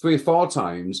 3 or 4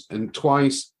 times, and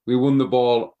twice we won the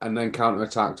ball and then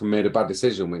counter-attacked and made a bad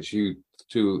decision, which you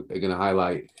two are going to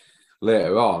highlight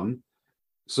later on.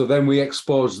 So then we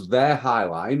exposed their high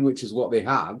line, which is what they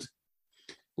had,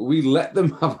 but we let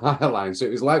them have high line. So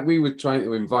it was like we were trying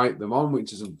to invite them on,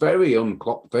 which is a very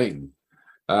un-Klopp thing.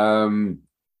 But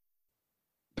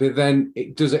then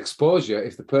it does expose you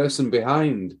if the person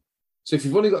behind. So if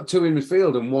you've only got 2 in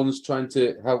midfield and one's trying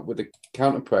to help with the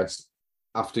counter press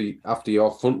after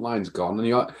your front line's gone,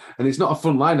 and it's not a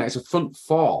front line, it's a front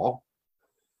 4,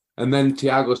 and then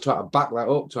Thiago's trying to back that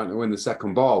up, trying to win the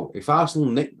second ball. If Arsenal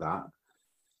nick that,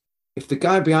 if the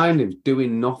guy behind him's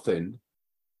doing nothing,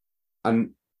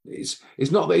 and it's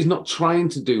not that he's not trying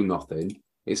to do nothing,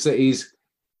 it's that he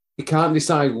can't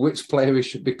decide which player he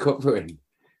should be covering.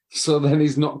 So then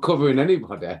he's not covering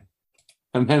anybody.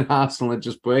 And then Arsenal are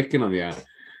just breaking on the air.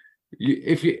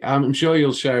 I'm sure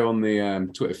you'll share on the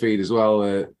Twitter feed as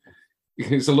well.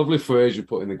 It's a lovely phrase you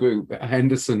put in the group.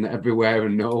 Henderson everywhere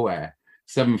and nowhere.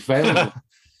 7 fails.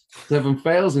 7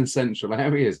 fails in central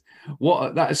areas.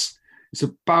 It's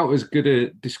about as good a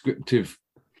descriptive.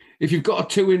 If you've got a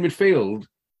 2 in midfield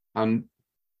and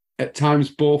at times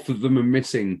both of them are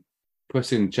missing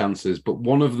pressing chances, but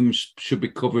one of them should be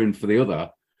covering for the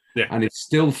other, and it's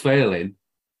still failing.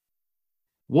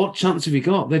 What chance have you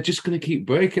got? They're just going to keep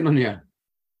breaking on you.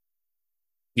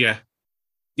 Yeah.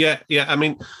 I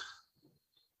mean,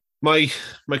 my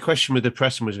question with the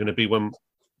pressing was going to be when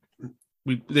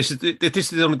this is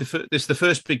the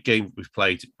first big game we've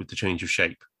played with the change of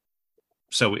shape.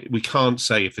 So we can't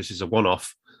say if this is a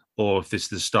one-off or if this is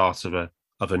the start of a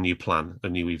new plan, a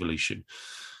new evolution.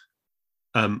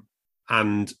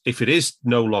 And if it is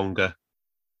no longer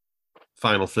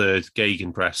final third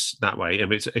gegenpress that way,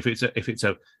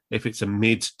 if it's a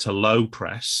mid to low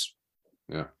press,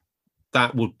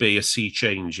 that would be a sea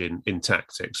change in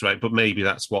tactics, right? But maybe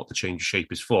that's what the change of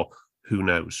shape is for. Who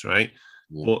knows, right?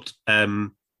 Yeah. But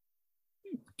and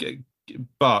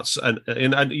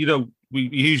you know, we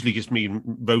usually just me and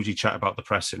Rosie chat about the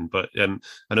pressing, but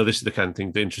I know this is the kind of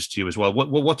thing that interests you as well.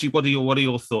 What are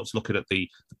your thoughts looking at the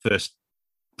first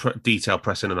detailed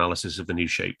pressing analysis of the new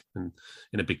shape in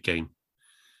a big game?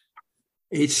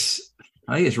 I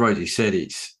think as Rosie said,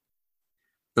 it's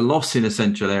the loss in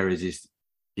essential areas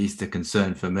is the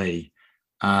concern for me,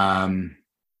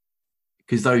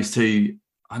 because those two,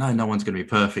 I know no one's going to be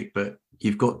perfect, but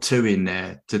you've got two in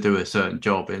there to do a certain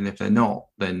job, and if they're not,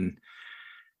 then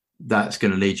that's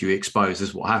going to lead you exposed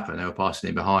as what happened. They were passing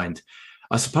in behind.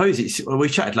 I suppose we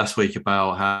chatted last week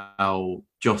about how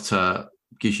Jota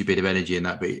gives you a bit of energy in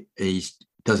that, but he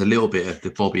does a little bit of the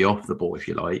Bobby off the ball, if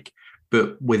you like.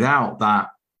 But without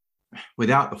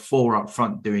the four up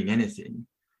front doing anything,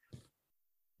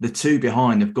 the two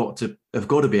behind have got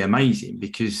to be amazing,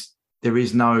 because there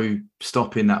is no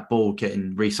stopping that ball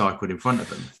getting recycled in front of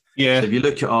them. Yeah. So if you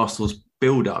look at Arsenal's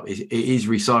build-up, it is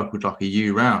recycled like a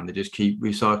U round. They just keep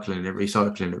recycling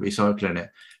it,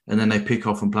 and then they pick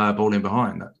off and play a ball in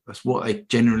behind. That's what they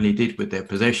generally did with their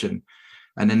possession.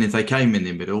 And then if they came in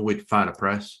the middle, we'd foul a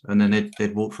press, and then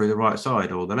they'd walk through the right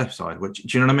side or the left side. Which,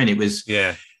 do you know what I mean?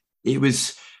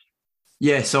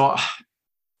 So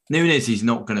Núñez is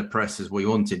not going to press as we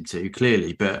want him to,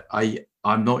 clearly, but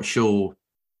I'm not sure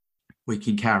we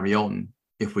can carry on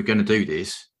if we're going to do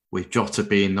this with Jota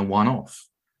being the one-off.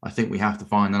 I think we have to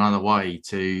find another way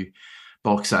to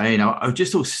box that in. I would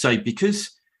just also say,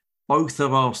 because both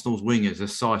of Arsenal's wingers are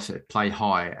decisive, play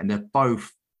high, and they're both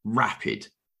rapid,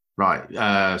 right?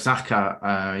 Xhaka,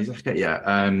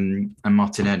 and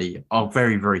Martinelli are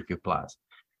very, very good players.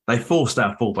 They forced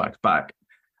our fullbacks back.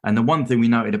 And the one thing we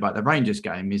noted about the Rangers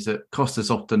game is that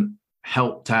Costas often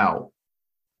helped out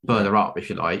further up, if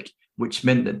you like, which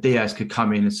meant that Diaz could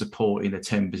come in and support in a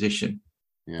 10 position.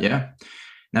 Yeah.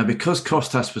 Now, because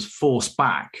Costas was forced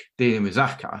back dealing with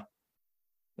Xhaka,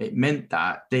 it meant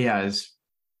that Diaz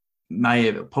may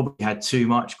have probably had too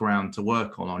much ground to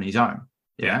work on his own.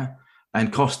 Yeah.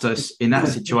 And Costas, in that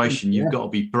situation, you've got to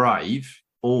be brave,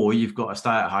 or you've got to stay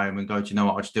at home and go, do you know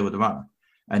what, I'll just deal with the run.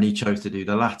 And he chose to do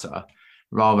the latter,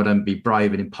 rather than be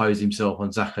brave and impose himself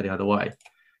on Xhaka the other way.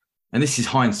 And this is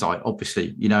hindsight,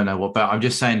 obviously, you don't know what, but I'm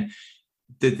just saying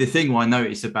the thing I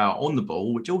noticed about on the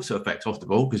ball, which also affects off the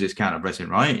ball because it's counter-pressing,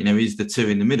 right? You know, is the two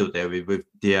in the middle there with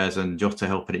Diaz and Jota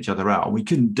helping each other out. And we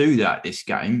couldn't do that this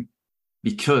game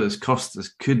because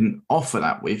Costas couldn't offer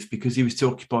that width because he was too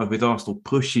occupied with Arsenal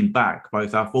pushing back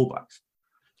both our fullbacks.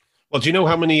 Well, do you know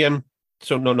how many,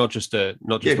 so not just the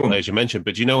players you mentioned,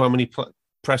 but do you know how many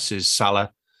presses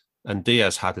Salah and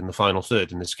Diaz had in the final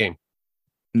third in this game?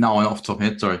 No, not off the top of my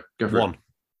head. Sorry, go for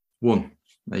one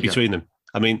between them.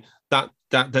 I mean, that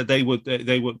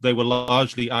they were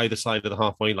largely either side of the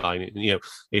halfway line.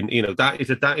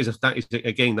 That is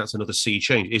again, that's another sea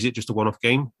change. Is it just a one-off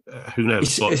game? Who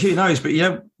knows? Who knows? But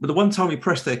the one time we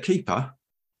pressed their keeper,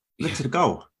 led to the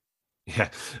goal. Yeah,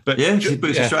 but he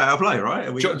puts it straight out of play,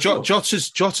 right?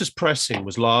 Jota's pressing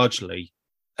was largely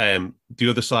the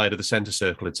other side of the centre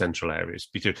circle in central areas,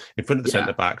 in front of the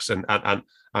centre backs, and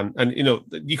you know,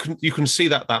 you can see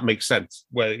that makes sense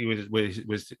where he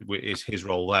was his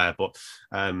role there. But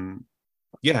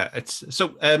it's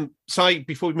so. Si,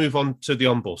 before we move on to the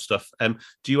on-ball stuff,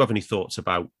 do you have any thoughts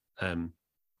about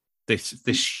this?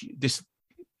 It's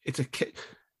a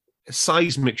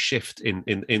seismic shift in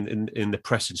the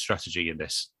pressing strategy in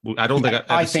this. I don't think I've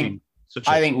ever seen.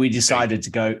 I think we decided to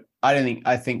go.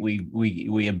 I think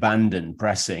we abandoned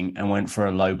pressing and went for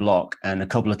a low block. And a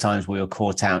couple of times we were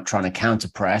caught out trying to counter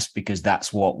press because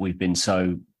that's what we've been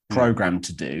so programmed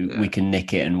to do. Yeah. We can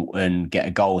nick it and get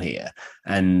a goal here.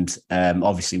 And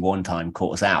obviously one time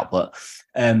caught us out. But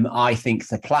I think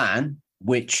the plan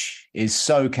which is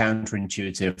so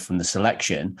counterintuitive from the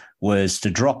selection, was to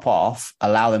drop off,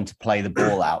 allow them to play the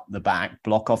ball out the back,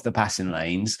 block off the passing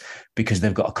lanes, because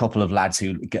they've got a couple of lads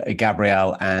who,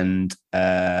 Gabriel and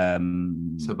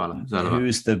Zabala.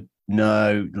 who's the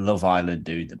Love Island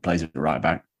dude that plays at the right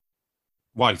back.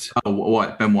 White. Oh,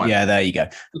 White, Ben White. Yeah, there you go.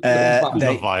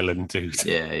 Love Island dude.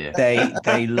 Yeah.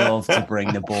 They love to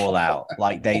bring the ball out.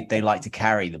 Like they like to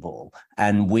carry the ball.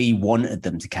 And we wanted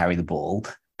them to carry the ball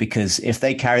because if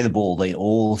they carry the ball, they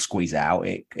all squeeze out.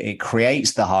 It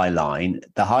creates the high line.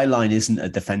 The high line isn't a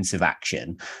defensive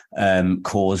action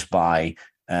caused by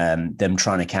them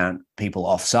trying to count people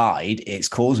offside. It's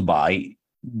caused by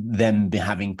them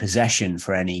having possession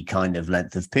for any kind of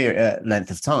length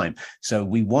of time. So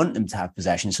we want them to have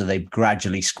possession, so they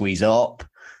gradually squeeze up,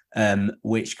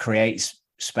 which creates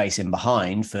space in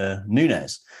behind for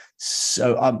Nunes.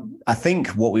 So I think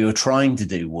what we were trying to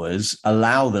do was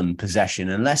allow them possession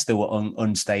unless they were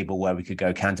unstable, where we could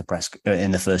go counter press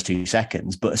in the first 2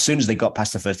 seconds. But as soon as they got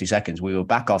past the first 2 seconds, we were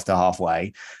back off to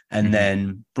halfway and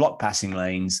then block passing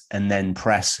lanes and then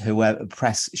press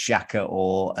Xhaka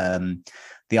or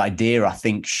the idea, I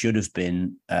think, should have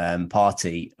been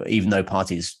Partey, even though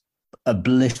Partey's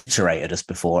obliterated us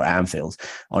before at Anfield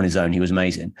on his own. He was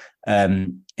amazing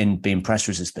in being press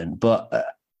resistant. But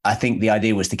I think the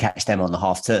idea was to catch them on the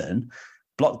half turn,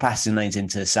 block passing lanes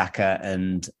into Saka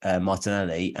and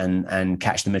Martinelli and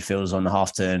catch the midfielders on the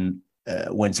half turn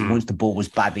once the ball was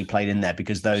badly played in there,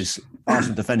 because those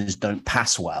Arsenal defenders don't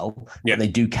pass well, but they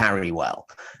do carry well.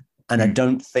 And I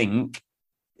don't think...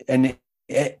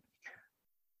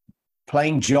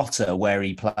 Playing Jota where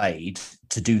he played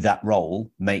to do that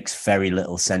role makes very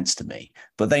little sense to me,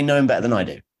 but they know him better than I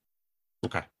do.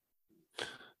 Okay.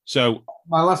 So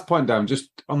my last point, Dan, just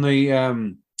on the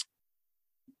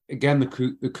again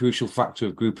the crucial factor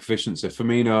of group efficiency.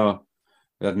 Firmino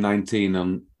had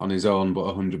 19 on his own,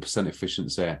 but 100%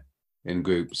 efficiency in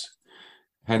groups.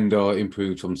 Hendo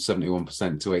improved from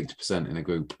 71% to 80% in a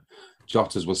group.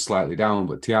 Jota's was slightly down,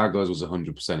 but Thiago's was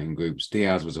 100% in groups.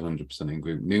 Diaz was 100% in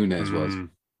group. Nunes was.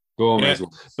 Gomez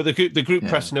was. But the group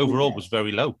pressing overall was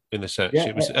very low in the search. Yeah,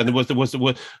 it was, and there was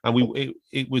every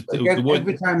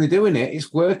time they're doing it,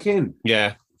 it's working.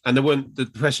 Yeah, and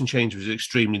the pressing change was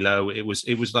extremely low. It was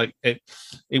a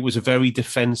very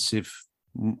defensive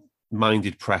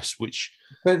minded press, which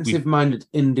defensive minded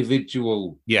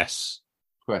individual. Yes,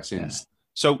 pressing. Yes.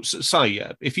 So, Si,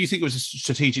 if you think it was a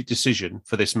strategic decision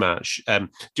for this match,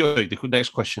 Joey, the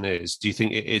next question is: do you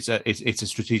think it's a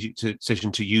strategic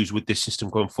decision to use with this system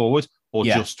going forward, or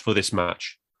just for this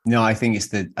match? No, I think it's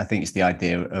the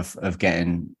idea of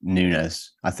getting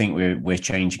Nunes. I think we're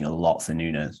changing a lot for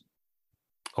Nunes.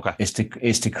 Okay, is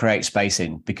to create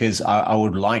spacing, because I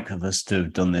would like us to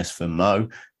have done this for Mo,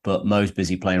 but Mo's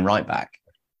busy playing right back.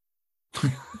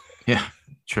 Yeah,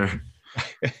 true.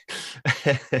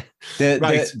 They're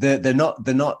not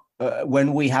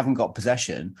when we haven't got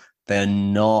possession, they're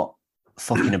not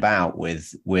fucking about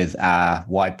with our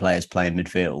wide players playing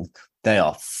midfield. They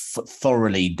are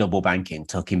thoroughly double banking,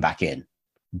 tucking back in,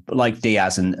 like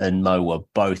Diaz and Mo were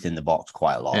both in the box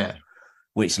quite a lot,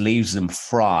 which leaves them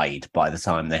fried by the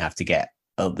time they have to get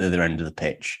up the other end of the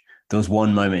pitch. There was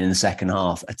one moment in the second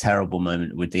half, a terrible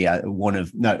moment with Diaz.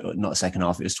 Not second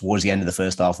half. It was towards the end of the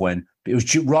first half when it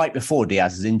was right before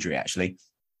Diaz's injury, actually,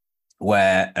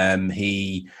 where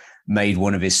he made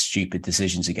one of his stupid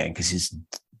decisions again because he's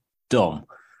dumb.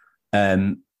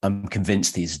 I'm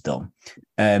convinced he's dumb,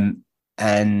 and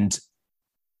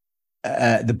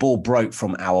the ball broke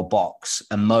from our box,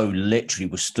 and Mo literally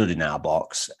was stood in our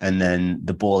box, and then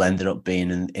the ball ended up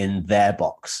being in their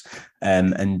box,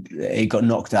 and it got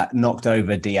knocked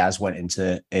over. Diaz went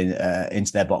into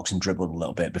their box and dribbled a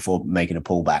little bit before making a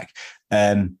pullback,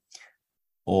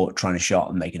 or trying to shot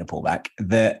and making a pullback.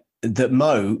 That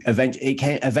Mo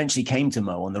eventually came to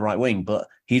Mo on the right wing, but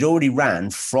he'd already ran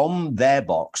from their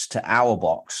box to our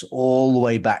box, all the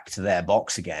way back to their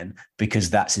box again,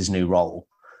 because that's his new role.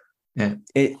 Yeah,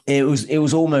 it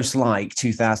was almost like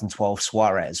 2012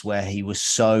 Suarez, where he was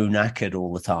so knackered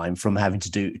all the time from having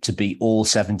to beat all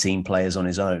 17 players on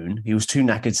his own. He was too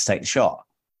knackered to take the shot.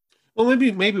 Well,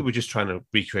 maybe we're just trying to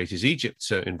recreate his Egypt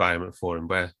environment for him,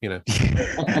 where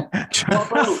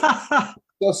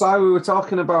So, we were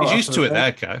talking about. He's used to it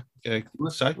there, Kai. We're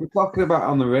talking about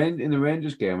in the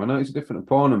Rangers game. I know it's a different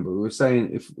opponent, but we were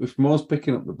saying if Mo's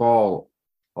picking up the ball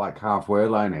like halfway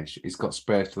line-ish, he's got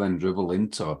space to then dribble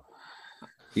into.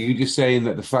 Are you just saying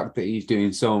that the fact that he's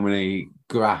doing so many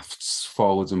grafts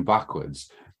forwards and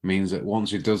backwards means that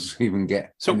once he does even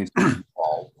get any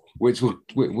ball, which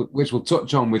we'll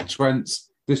touch on with Trent's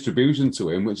distribution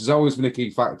to him, which has always been a key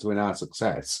factor in our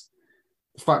success,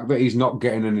 fact that he's not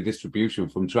getting any distribution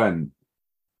from Trent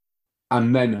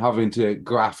and then having to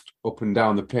graft up and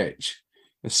down the pitch,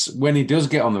 when he does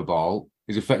get on the ball,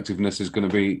 his effectiveness is going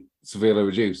to be severely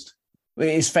reduced.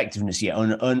 His effectiveness, yeah,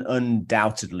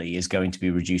 undoubtedly is going to be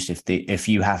reduced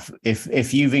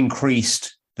if you've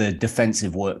increased the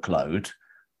defensive workload,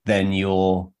 then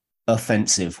your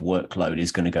offensive workload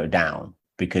is going to go down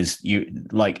because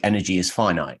energy is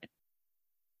finite.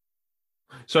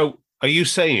 So, are you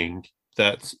saying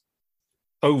that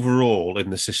overall in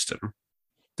the system,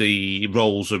 the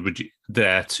roles are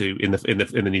there to in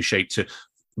the new shape to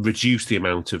reduce the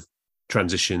amount of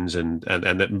transitions and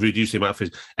reduce the amount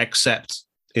of except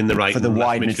in the right for the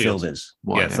wide midfielders.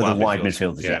 For the wide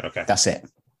midfielders. Yeah, okay, that's it.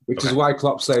 Which is why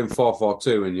Klopp's saying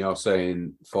 4-4-2 and you're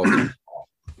saying 4-2-4.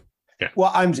 Yeah.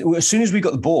 Well, as soon as we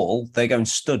got the ball, they're going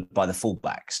stood by the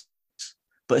fullbacks.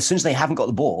 But as soon as they haven't got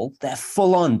the ball, they're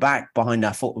full on back behind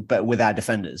with our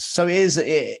defenders. So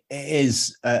it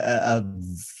is a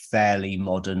fairly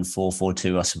modern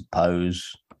 4-4-2, I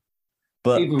suppose.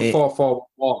 But even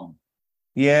 4-4-1.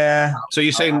 Yeah. So are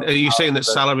you saying that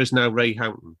Salah is now Ray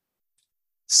Houghton?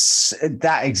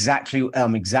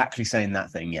 I'm exactly saying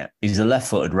that thing. Yeah, he's a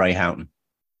left-footed Ray Houghton.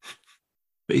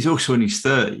 But he's also in his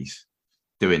 30s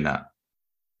doing that.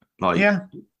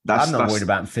 I'm not worried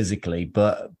about him physically,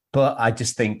 but I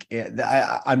just think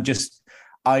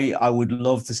I would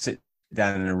love to sit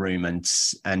down in a room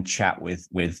and chat with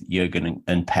Jurgen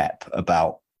and Pep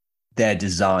about their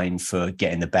design for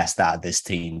getting the best out of this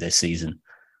team this season.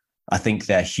 I think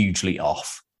they're hugely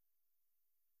off.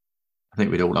 I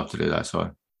think we'd all love to do that.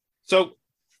 So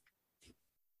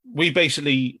we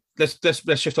basically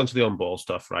let's shift on to the on-ball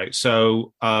stuff, right?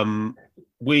 So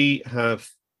we have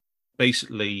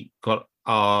basically got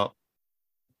our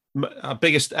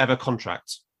biggest ever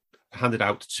contract handed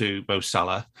out to Mo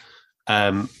Salah,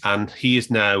 and he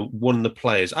is now one of the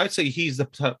players. I'd say he's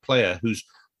the player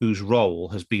whose role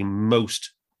has been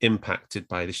most impacted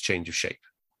by this change of shape.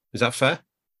 Is that fair?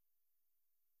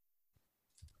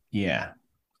 Yeah.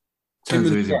 In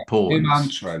terms of his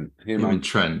importance. Him and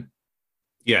Trent.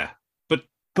 Yeah.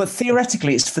 But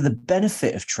theoretically, it's for the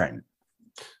benefit of Trent.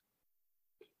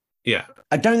 Yeah.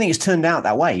 I don't think it's turned out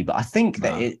that way, but I think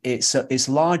that it's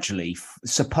largely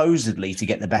supposedly to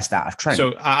get the best out of Trent.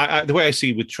 So the way I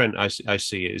see with Trent, I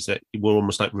see it is that we're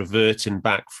almost like reverting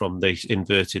back from the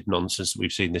inverted nonsense that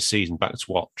we've seen this season back to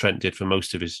what Trent did for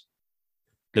most of his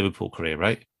Liverpool career,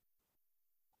 right?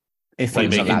 If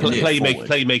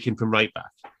playmaking from right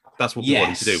back. That's what we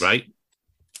want him to do, right?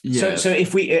 Yeah. So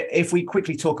if we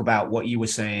quickly talk about what you were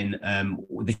saying,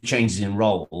 the changes in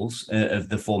roles of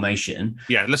the formation.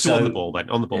 Yeah, let's do on the ball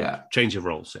then. On the ball, yeah. Change of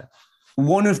roles. Yeah.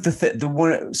 One of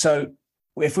so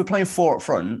if we're playing 4 up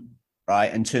front,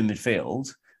 right, and 2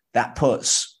 midfield, that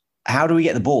puts how do we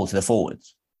get the ball to the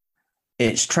forwards?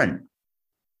 It's Trent.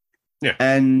 Yeah,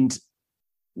 and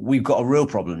we've got a real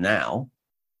problem now.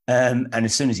 And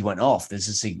as soon as he went off,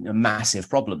 there's a massive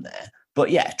problem there. But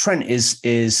yeah, Trent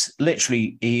is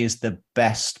literally, he is the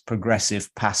best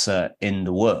progressive passer in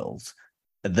the world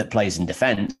that plays in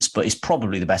defence, but he's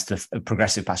probably the best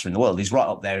progressive passer in the world. He's right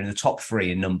up there in the top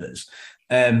 3 in numbers.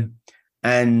 And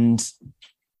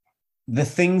the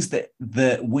things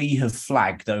that we have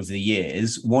flagged over the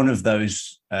years, one of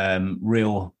those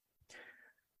real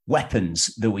weapons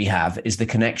that we have is the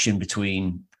connection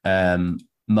between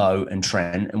Mo and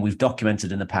Trent, and we've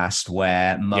documented in the past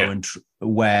where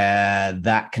where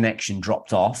that connection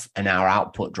dropped off and our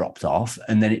output dropped off,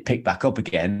 and then it picked back up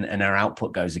again and our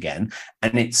output goes again.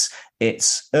 And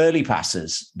it's early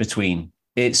passes between.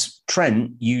 It's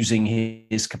Trent using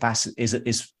his capacity,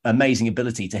 his amazing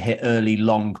ability to hit early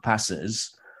long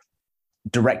passes,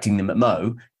 directing them at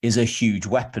Mo is a huge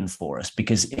weapon for us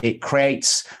because it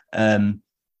creates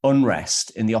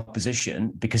unrest in the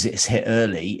opposition because it's hit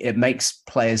early. It makes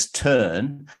players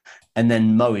turn, and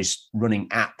then Mo is running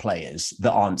at players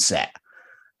that aren't set,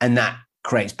 and that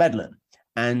creates bedlam.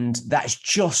 And that's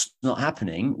just not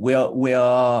happening.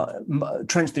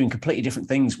 Trent's doing completely different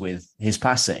things with his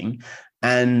passing,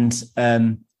 and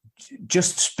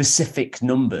just specific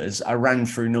numbers. I ran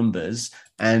through numbers,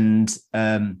 and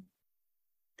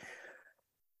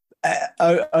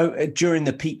during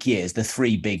the peak years, the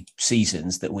 3 big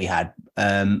seasons that we had,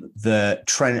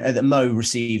 Mo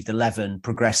received 11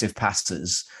 progressive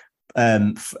passes,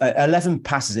 11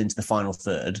 passes into the final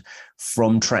third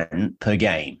from Trent per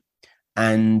game.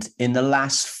 And in the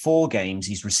last 4 games,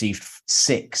 he's received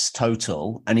 6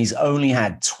 total, and he's only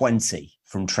had 20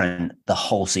 from Trent the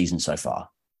whole season so far.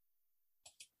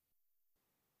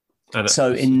 And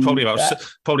so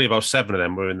probably about 7 of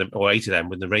them were or 8 of them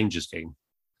were in the Rangers game.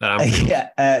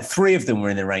 Three of them were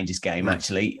in the Rangers game,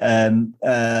 actually.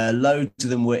 Loads of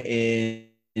them were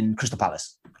in Crystal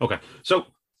Palace. Okay.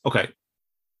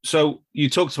 So you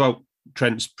talked about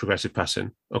Trent's progressive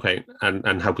passing, okay,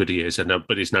 and how good he is,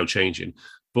 but it's now changing.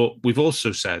 But we've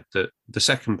also said that the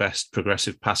second best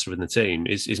progressive passer in the team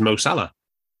is Mo Salah,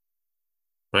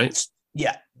 right?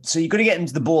 Yeah. So you've got to get him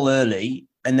to the ball early,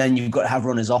 and then you've got to have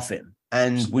runners off him.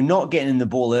 And we're not getting him the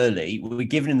ball early. We're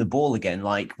giving him the ball again.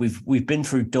 Like we've been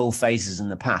through dull phases in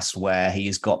the past where he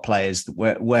has got players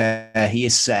where he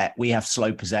is set. We have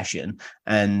slow possession,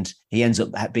 and he ends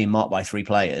up being marked by three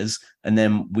players. And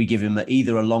then we give him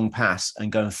either a long pass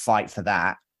and go and fight for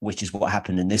that, which is what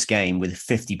happened in this game with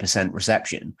 50%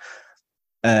 reception.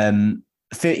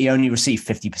 He only received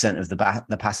 50% of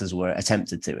the passes were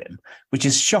attempted to him, which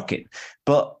is shocking.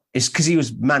 But it's because he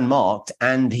was man-marked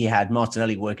and he had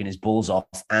Martinelli working his balls off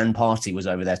and Partey was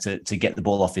over there to get the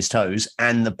ball off his toes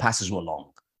and the passes were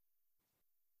long.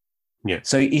 Yeah.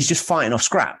 So he's just fighting off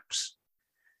scraps.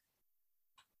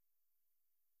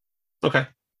 Okay.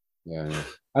 Yeah.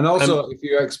 And also, if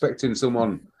you're expecting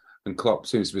someone, and Klopp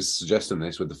seems to be suggesting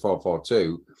this with the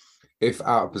 4-4-2, if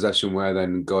out of possession, we're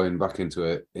then going back into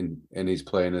it and he's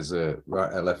playing as a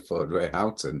left-footed Ray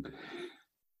Houghton,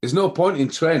 there's no point in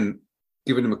Trent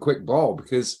giving him a quick ball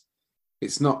because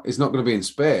it's not going to be in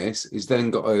space. He's then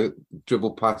got to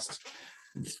dribble past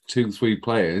 2-3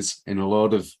 players in a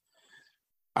lot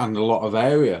of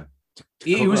area.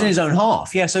 He was in his own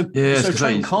half, so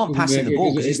Trent can't pass him the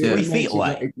ball because he's 3 feet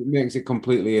away. It makes it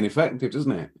completely ineffective,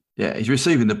 doesn't it? Yeah, he's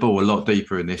receiving the ball a lot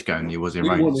deeper in this game than he was in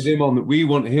Rangers. We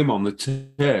want him on the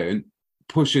turn,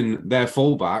 pushing their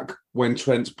fullback when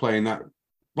Trent's playing that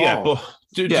ball.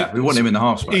 Yeah, but we want him in the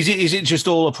half space. Is it just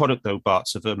all a product though, Bart,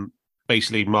 of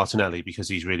basically Martinelli because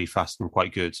he's really fast and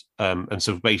quite good, and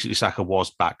so basically Saka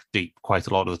was back deep quite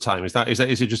a lot of the time. Is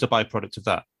it just a byproduct of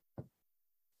that?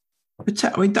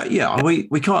 I mean,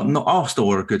 we can't not.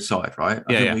 Arsenal are a good side, right?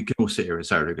 I think we can all sit here and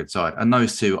say they're a good side, and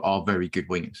those two are very good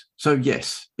wingers. So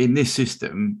yes, in this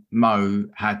system, Mo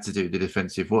had to do the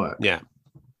defensive work. Yeah,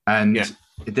 and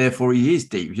therefore he is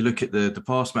deep. If you look at the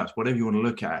pass maps, whatever you want to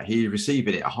look at, he's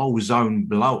receiving it a whole zone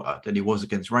lower than he was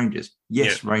against Rangers.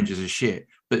 Yes, Rangers are shit,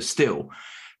 but still,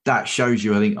 that shows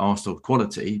you, I think, Arsenal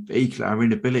quality, but equally our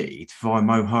inability to find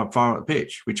Mo far up the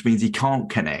pitch, which means he can't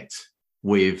connect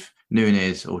with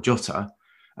Núñez or Jota,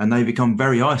 and they become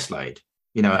very isolated,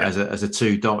 as a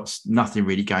two dots, nothing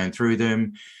really going through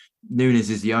them. Núñez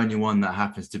is the only one that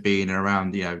happens to be in and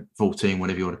around, 14,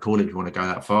 whatever you want to call it, if you want to go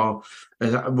that far.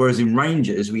 Whereas in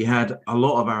Rangers, we had a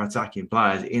lot of our attacking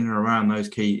players in and around those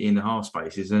key in the half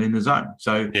spaces and in the zone.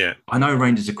 So I know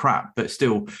Rangers are crap, but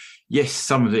still, yes,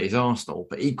 some of it is Arsenal,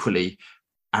 but equally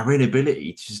our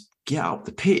inability to just get up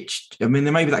the pitch. I mean,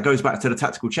 then maybe that goes back to the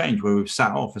tactical change where we've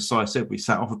sat off, as Si said, we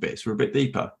sat off a bit, so we're a bit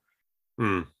deeper.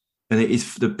 And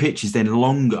the pitch is then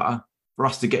longer for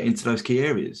us to get into those key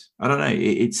areas. I don't know.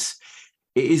 It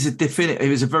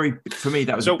was for me,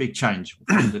 that was a big change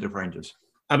from the Rangers.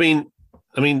 I mean,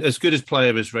 as good as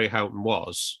player as Ray Houghton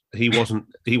was, he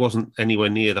wasn't anywhere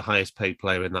near the highest paid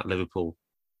player in that Liverpool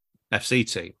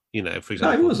FC team. For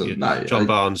example, no, he wasn't. John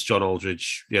Barnes, John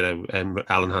Aldridge,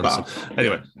 Alan Hansen.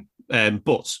 Anyway,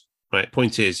 but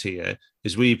point is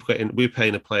we're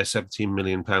paying a player £17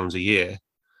 million a year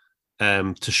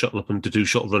to shuttle up and to do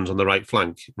shuttle runs on the right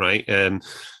flank, right? Can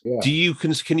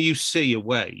you see a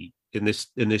way in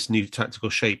this new tactical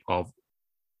shape of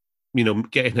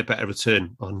getting a better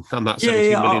return on that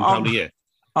 £17 million a year?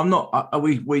 I'm not.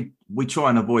 We try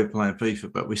and avoid playing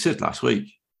FIFA, but we said last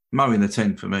week, Mo in the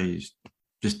 10 for me is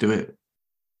just do it.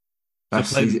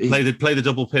 Play the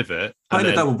double pivot. Play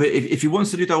the double pivot. If he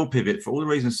wants to do double pivot for all the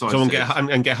reasons,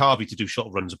 get Harvey to do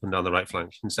shuttle runs up and down the right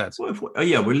flank instead. Well,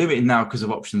 we're limited now because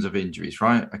of options of injuries,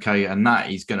 right? Okay, and that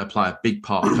is going to play a big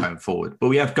part going forward. But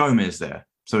we have Gomez there,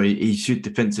 so he should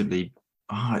defensively.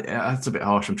 That's a bit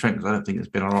harsh on Trent because I don't think there's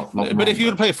been a lot. But if you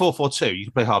would play a 4-4-2, you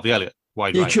could play Harvey Elliott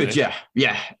wide right. You could, yeah.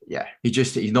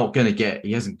 He's not going to get.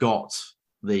 He hasn't got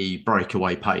the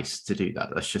breakaway pace to do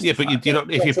that. That's just but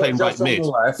if you're playing right mid,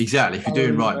 exactly. If you're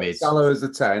doing right mid, Salah as a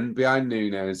 10 behind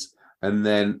Núñez, and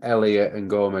then Elliott and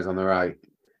Gomez on the right,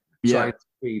 trying to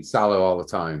feed Salah all the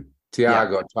time.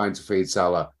 Thiago trying to feed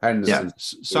Salah. Henderson.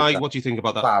 Si, what do you think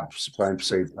about that? Babs trying to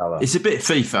feed Salah. It's a bit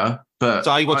FIFA, but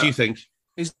Si, what do you think?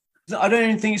 I don't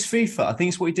even think it's FIFA. I think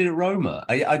it's what he did at Roma.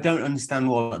 I don't understand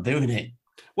why not doing it.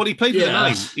 Well, he played as a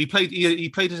 9. He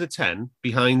played as a 10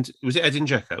 behind. Was it Edin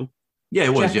Dzeko? Yeah,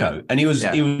 it was. Dzeko, and he was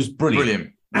brilliant.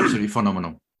 Brilliant, absolutely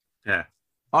phenomenal. Yeah,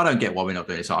 I don't get why we're not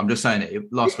doing it. So I'm just saying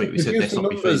it. Last week we said this not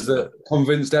be FIFA. That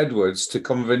convinced Edwards to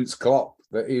convince Klopp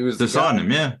But he was to the sign guy.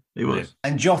 him. Yeah, he was.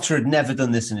 And Jota had never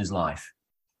done this in his life.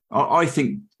 I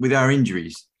think with our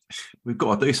injuries, we've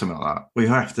got to do something like that. We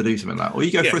have to do something like that. Or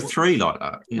you go for a 3 like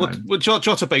that. Well,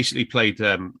 Jota basically played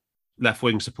left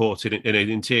wing supporting in an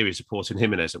interior supporting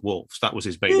Jimenez at Wolves. That was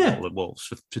his main role at Wolves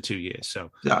for 2 years.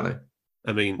 So exactly.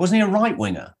 I mean, Wasn't he a right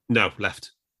winger? No,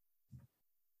 left.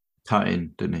 Cut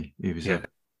in, didn't he? He was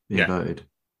inverted.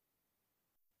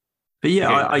 But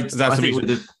I think with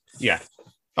the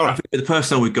All right. I think with the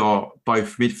personnel we've got,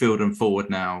 both midfield and forward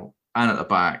now, and at the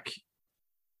back,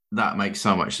 that makes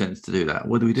so much sense to do that.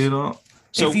 What do we do that?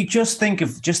 So if you just think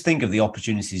of the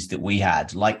opportunities that we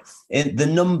had, like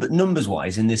the numbers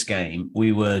wise in this game,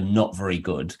 we were not very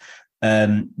good.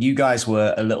 You guys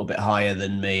were a little bit higher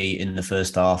than me in the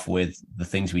first half with the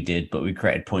things we did, but we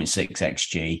created 0.6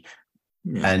 xG,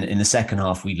 and in the second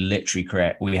half we literally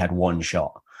had one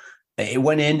shot. It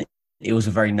went in. It was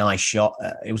a very nice shot.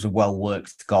 It was a well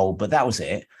worked goal, but that was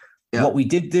it. Yeah. What we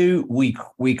did do, we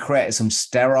created some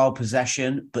sterile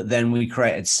possession, but then we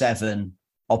created 7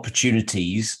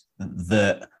 opportunities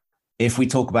that, if we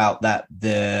talk about that,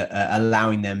 the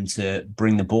allowing them to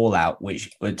bring the ball out,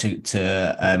 which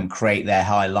to create their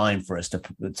high line for us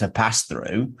to pass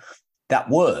through, that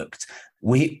worked.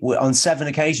 We on 7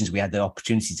 occasions we had the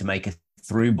opportunity to make a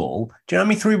through ball. Do you know how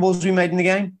many through balls we made in the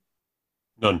game?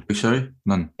 None. Sorry,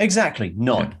 none. Exactly,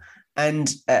 none.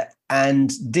 Yeah.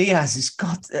 And Diaz has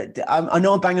got. I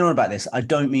know I'm banging on about this. I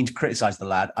don't mean to criticize the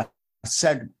lad. I've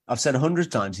said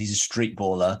 100 times he's a street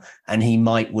baller and he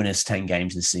might win us 10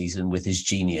 games this season with his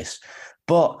genius.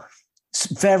 But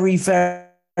very, very,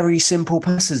 very simple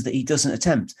passes that he doesn't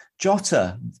attempt.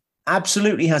 Jota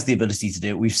absolutely has the ability to do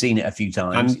it. We've seen it a few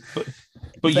times.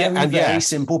 But very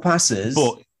simple passes.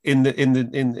 But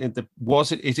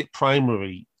is it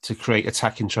primary to create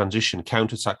attack in transition,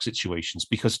 counter-attack situations?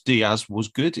 Because Diaz was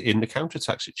good in the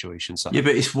counter-attack situations. Yeah,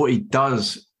 but it's what he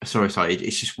does. Sorry.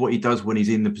 It's just what he does when he's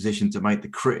in the position to make the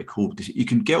critical decision. You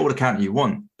can get all the counter you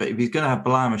want, but if he's going to have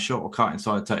Blam a shot or cut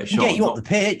inside, take a shot. Get you off the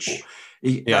pitch.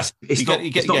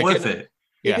 It's not worth it.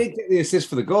 He did get the assist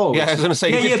for the goal. Yeah, I was going to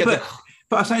say.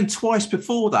 But I'm saying twice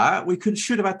before that, we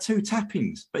should have had 2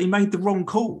 tappings, but he made the wrong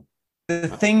call. The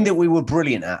thing that we were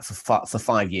brilliant at for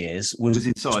 5 years was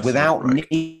without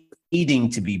needing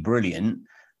to be brilliant,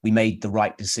 we made the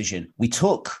right decision. We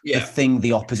took the thing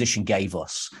the opposition gave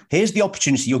us. Here's the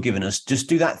opportunity you're giving us. Just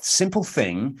do that simple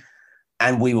thing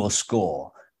and we will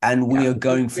score. And we are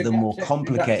going for the more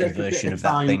complicated version of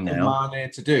that thing now.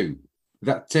 Mane to do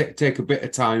that take a bit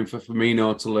of time for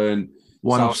Firmino to learn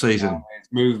one off season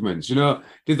movements.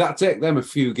 Did that take them a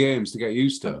few games to get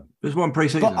used to? There's one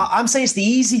pre-season. But I'm saying it's the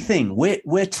easy thing.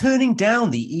 We're turning down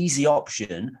the easy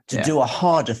option to do a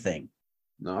harder thing.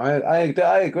 No, I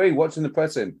agree. Watching the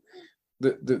pressing,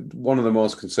 the one of the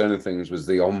most concerning things was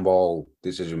the on-ball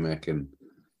decision making.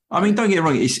 I mean, don't get it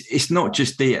wrong. It's not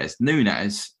just Diaz.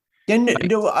 Nunez. Yeah,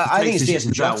 I think it's Diaz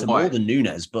and Jota more than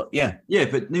Nunez, but yeah. Yeah,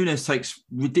 but Nunez takes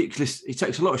ridiculous. He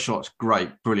takes a lot of shots. Great,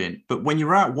 brilliant. But when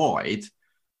you're out wide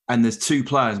and there's 2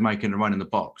 players making a run in the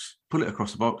box, pull it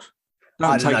across the box.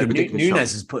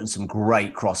 Nunez is putting some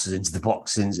great crosses into the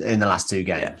box in the last 2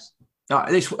 games.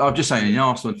 I'm just saying, in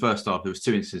Arsenal in the first half, there was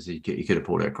 2 instances he could have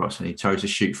pulled it across, and he chose to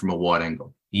shoot from a wide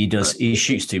angle. He does. He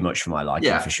shoots too much for my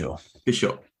liking, for sure. Good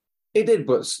shot. He did,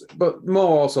 but Mo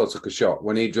also took a shot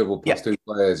when he dribbled past 2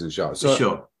 players and shot. So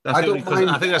sure. I think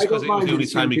that's because it was the only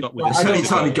time he got with the only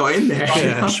time he got in there.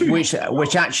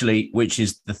 Which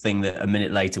is the thing that a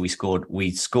minute later we scored.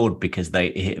 We scored because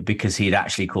he'd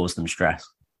actually caused them stress.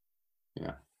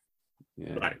 Yeah.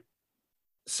 Right.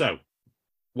 So,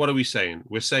 what are we saying?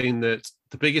 We're saying that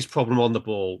the biggest problem on the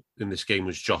ball in this game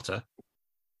was Jota.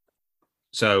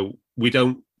 So we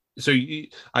don't. So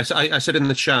I said in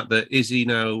the chat that is he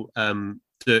now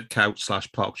Dirk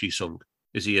Kuyt / Park Ji-sung?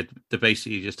 Is he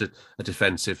basically just a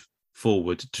defensive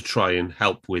forward to try and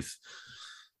help with,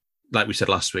 like we said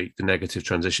last week, the negative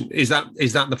transition? Is that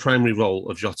the primary role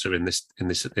of Jota in this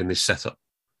setup?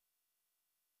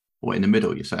 What, in the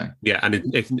middle, you're saying? Yeah, and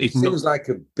it seems like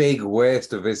a big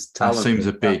waste of his talent. That seems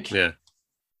a big,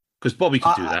 because Bobby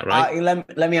could do that, right?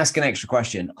 Let me ask an extra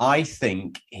question. I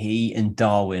think he and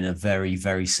Darwin are very,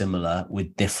 very similar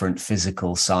with different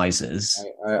physical sizes.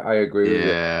 I agree with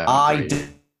you. I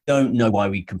don't know why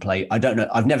we can play. I don't know.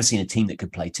 I've never seen a team that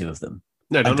could play 2 of them.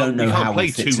 No, I don't know how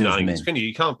we fit 2 9s. Can you?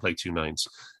 You can't play 2 9s.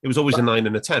 It was always a 9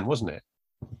 and a 10, wasn't it?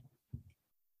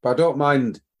 But I don't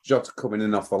mind Jota coming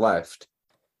in off the left.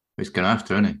 He's going to have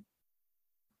to, isn't he?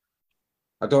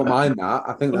 I don't mind that.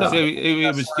 I think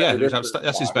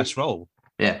that's his best role.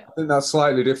 Yeah, I think that's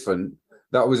slightly different.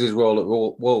 That was his role at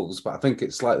Wolves, but I think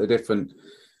it's slightly different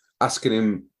asking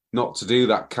him not to do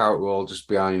that cout roll just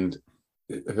behind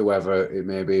whoever it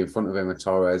may be in front of him, a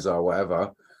Torres or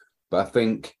whatever. But I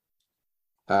think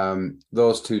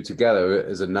those two together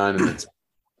is a 9 and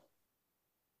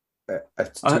a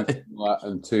 10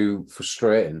 and too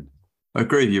frustrating. I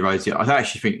agree with you, Rosie. I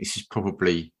actually think this is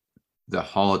probably the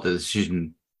harder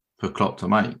decision for Klopp to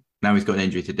make. Now he's got an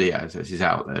injury to Diaz, as he's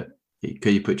out there.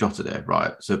 Could you put Jota there?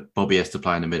 Right. So Bobby has to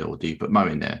play in the middle. Do you put Mo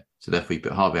in there? So therefore you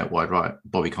put Harvey out wide right.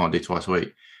 Bobby can't do twice a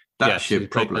week. That's your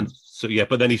problem.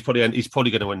 But then he's probably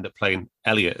going to end up playing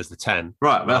Elliot as the 10.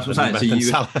 Right, but that's what I'm saying. So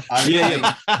you can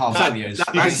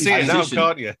see it now,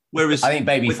 can't you? Whereas I think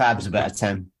Baby Fab's a better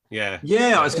 10. Yeah.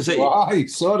 Yeah, I was going to say. Why?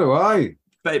 So do I.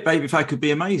 Baby Fab could be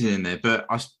amazing in there, but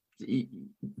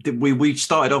we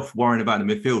started off worrying about the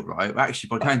midfield, right? Actually,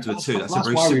 by going to a 2, that's a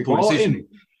very simple decision.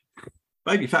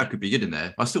 Baby Fab could be good in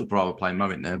there. I still rather play Mo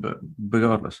in there, but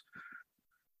regardless.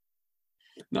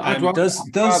 No, does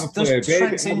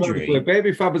Trent's injury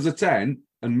Baby Fab as a 10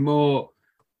 and Mo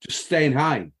just staying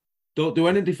high? Don't do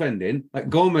any defending.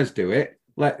 Let Gomez do it.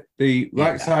 Let the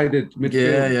right-sided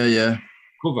midfield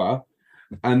cover,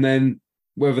 and then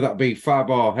whether that be Fab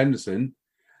or Henderson,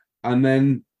 and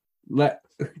then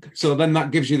so then that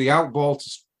gives you the out ball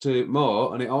to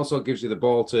Mo, and it also gives you the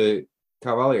ball to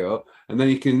Carvalho, and then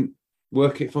you can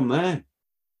work it from there.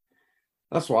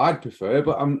 That's what I'd prefer,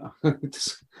 but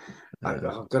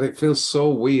God, it feels so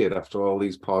weird after all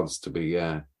these pods to be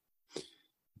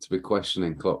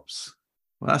questioning Klopp's.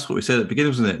 Well, that's what we said at the beginning,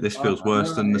 wasn't it? This feels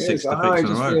worse than the 6 defeats in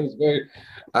a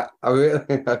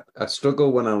row. I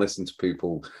struggle when I listen to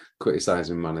people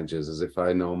criticising managers as if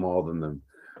I know more than them,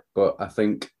 but I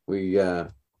think we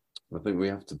have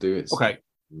to do it. Okay.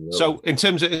 So in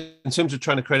terms of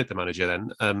trying to credit the manager,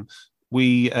 then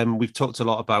we've talked a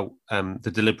lot about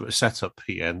the deliberate setup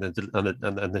here and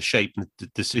the shape and the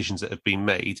decisions that have been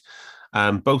made.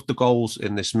 Both the goals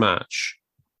in this match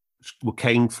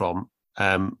came from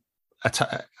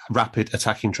rapid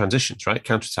attacking transitions, right?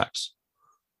 Counter-attacks.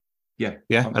 Yeah.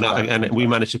 And we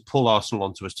managed to pull Arsenal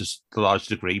onto us to a large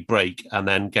degree, break, and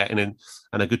then get in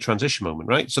a good transition moment,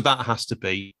 right? So that has to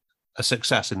be a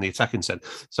success in the attacking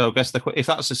sense. So I guess if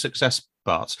that's a success,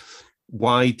 but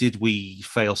why did we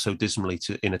fail so dismally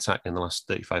in attack in the last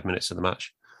 35 minutes of the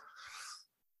match?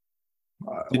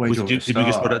 Did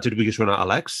we just run out of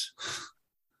legs?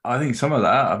 I think some of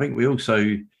that. I think we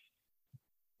also,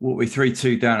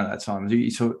 3-2 down at that time. It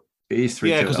is 3-2.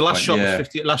 Yeah, because the last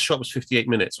shot was 58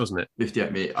 minutes, wasn't it?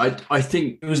 58 minutes. I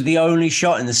think it was the only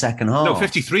shot in the second half. No,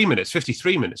 53 minutes,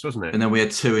 wasn't it? And then we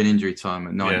had 2 in injury time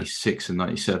at 96 and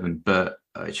 97. But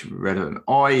it's relevant.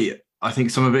 I think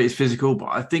some of it is physical, but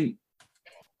I think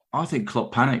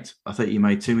Klopp panicked. I think he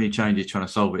made too many changes trying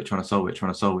to solve it. And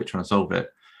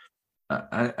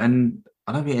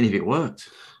I don't think any of it worked.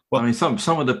 Well, I mean,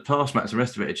 some of the pass maps, the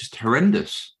rest of it, are just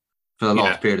horrendous for the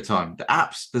last period of time. The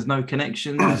apps, there's no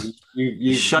connections.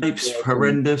 Shapes,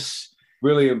 horrendous.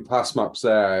 Brilliant pass maps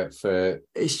there for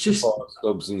it's just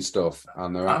clubs and stuff.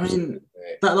 And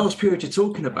that last period you're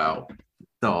talking about,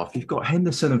 Darth, you've got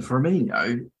Henderson and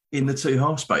Firmino in the 2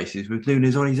 half spaces with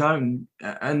Nunes on his own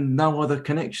and no other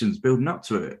connections building up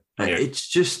to it. Yeah. It's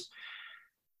just,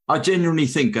 I genuinely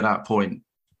think at that point,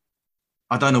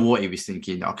 I don't know what he was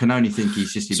thinking. I can only think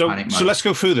he's just in panic mode. So let's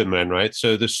go through them then, right?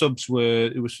 So the subs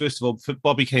it was first of all,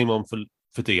 Bobby came on for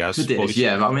Diaz.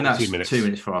 Yeah, I mean, that's 2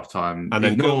 minutes for half time. And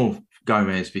then ignore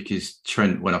Gomez because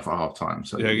Trent went off at half time.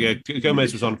 So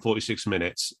Gomez was on 46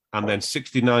 minutes. And then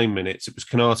 69 minutes, it was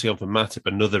Canati on for Matip,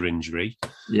 another injury.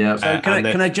 Yeah. So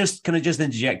can I just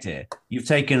interject here? You've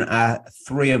taken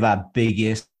 3 of our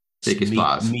biggest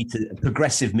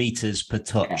progressive meters per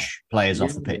touch players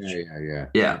off the pitch.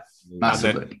 Yeah.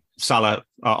 Massively. Salah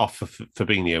off for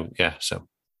Fabinho. Yeah. So.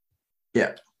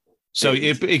 Yeah. So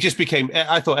it just became.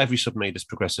 I thought every sub made us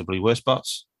progressively worse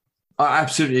spots. I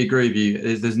absolutely agree with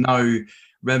you. There's no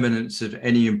remnants of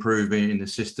any improvement in the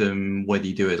system, whether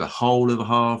you do it as a whole of a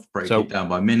half, break it down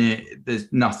by minute.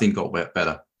 There's nothing got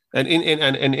better. And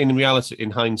in reality,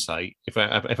 in hindsight, if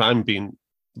I'm being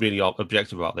really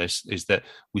objective about this, is that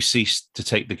we ceased to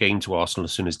take the game to Arsenal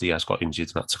as soon as Diaz got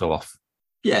injured and had to go off.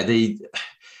 Yeah,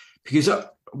 because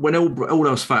when all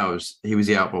else fails, he was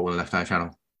the outball in the left-hand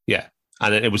channel. Yeah,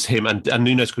 and it was him, and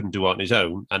Nunes couldn't do it on his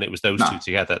own, and it was those two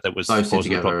together that was those two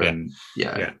together. And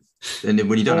then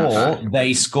when you don't have that,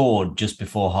 they scored just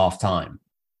before half time.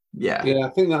 Yeah, I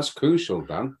think that's crucial,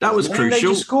 Dan. That was crucial. They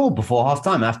just scored before half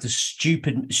time after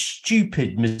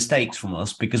stupid mistakes from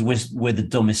us because we're the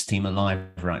dumbest team alive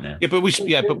right now. But we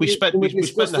spent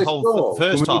the whole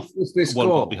first half 1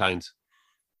 goal behind.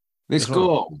 This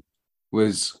goal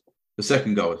was the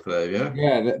second goal for them,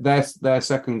 yeah, their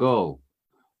second goal.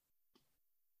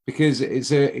 because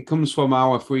it comes from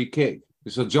our free kick.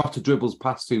 So Jota dribbles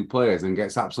past two players and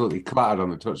gets absolutely clattered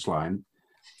on the touchline.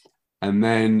 And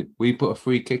then we put a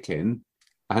free kick in,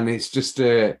 and it's just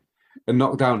a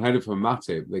knockdown header from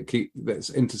Matip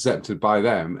that's intercepted by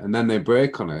them, and then they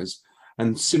break on us.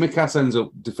 And Tsimikas ends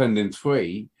up defending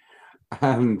 3,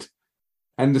 and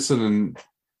Henderson and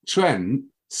Trent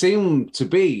seem to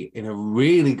be in a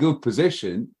really good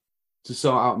position to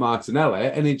sort out Martinelli,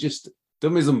 and he just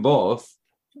dummies them both.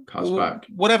 Cuts back.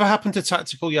 Whatever happened to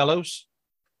tactical yellows?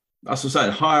 That's what I'm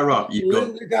saying. Higher up, you've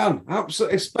got. Down.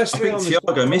 Absolutely, especially I think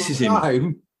Thiago misses him.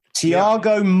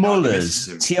 Thiago Muller's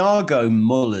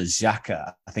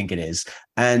Xhaka, I think it is,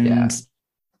 and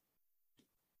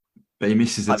but he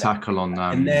misses the tackle on.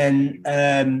 And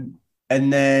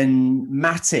then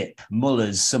Matip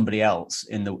Muller's somebody else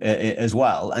in the as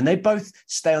well, and they both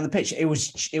stay on the pitch. It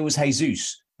was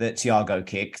Jesus that Thiago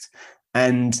kicked,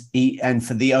 and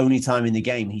for the only time in the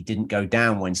game he didn't go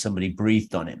down when somebody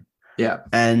breathed on him. Yeah,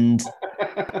 and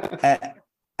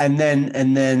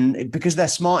then because they're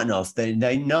smart enough, they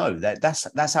know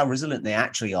that's how resilient they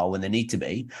actually are when they need to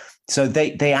be. So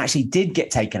they actually did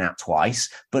get taken out twice,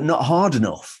 but not hard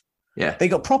enough. Yeah, they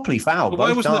got properly fouled.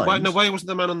 Why wasn't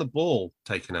the man on the ball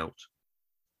taken out?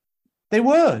 They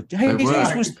were.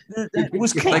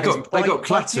 Was kicked. They got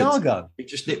clattered. Thiago. He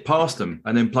just nipped past them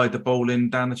and then played the ball in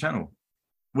down the channel.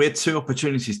 We had 2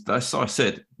 opportunities. As I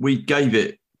said, we gave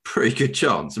it pretty good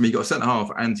chance. I mean, you got centre half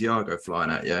and Thiago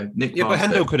flying at you. But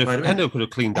Hendo could have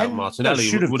cleaned out Martinelli.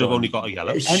 Would have only got a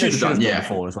yellow. Should have done,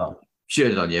 before as well. Should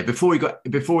have done, yeah. Before he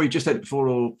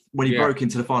when he broke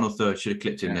into the final third, should have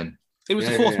clipped him then. It was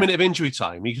the 4th minute of injury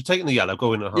time. He could have taken the yellow,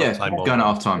 go in at half time. Going at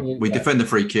half time. We defend the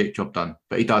free kick, job done.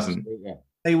 But he doesn't.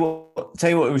 Tell you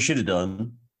what we should have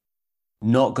done.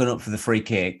 Not gone up for the free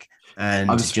kick and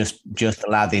just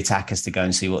allowed the attackers to go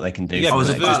and see what they can do. Yeah, I was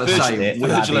about to say,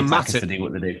 Virgil and Matip to do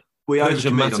what they do.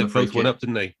 Virgil and Matip both went up,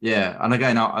 didn't they? Yeah, and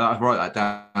again, I wrote that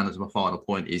down as my final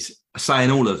point. Is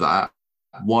saying all of that.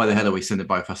 Why the hell are we sending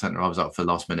both our centre halves up for the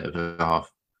last minute of the half?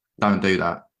 Don't do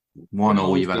that. Why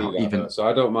not even? So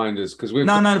I don't mind us because we've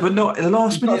but not in the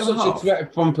last minute of the half. Such a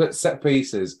threat from set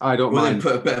pieces. I don't mind.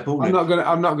 Put a better ball. I'm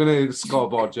not gonna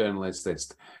scoreboard journalist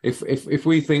this. If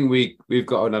we think we've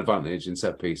got an advantage in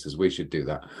set pieces, we should do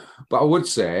that. But I would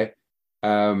say we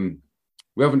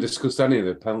haven't discussed any of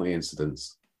the penalty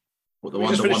incidents.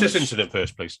 Just finish this incident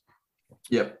first, please.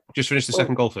 Yep. Just finish the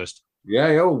second goal first. Yeah.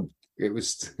 It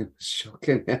was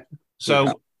shocking. Yeah.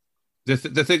 So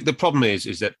the problem is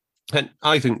that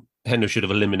I think Hendo should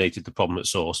have eliminated the problem at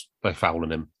source by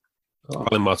fouling him,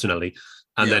 fouling Martinelli,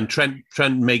 and then Trent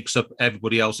makes up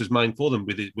everybody else's mind for them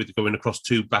with going across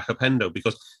 2 back up Hendo,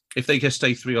 because if they just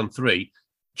stay 3-on-3,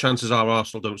 chances are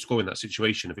Arsenal don't score in that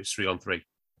situation if it's 3-on-3.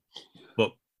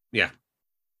 But yeah.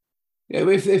 Yeah,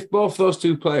 if both those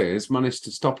 2 players manage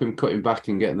to stop him cutting back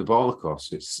and getting the ball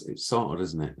across, it's sorted,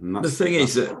 isn't it? And the thing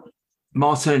is that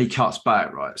Martinelli cuts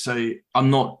back, right? So I'm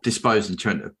not disposing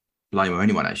Trent to blame or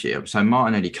anyone actually. So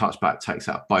Martinelli cuts back, takes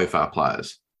out both our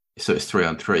players. So it's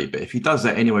 3-on-3. But if he does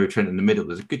that anyway with Trent in the middle,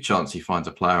 there's a good chance he finds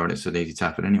a player and it's an easy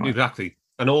tap in anyway. Exactly.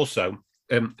 And also,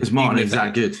 because Martinelli's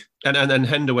that good. And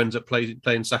Hendo ends up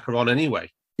playing Saka on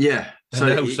anyway. Yeah. So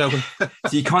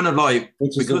you kind of like...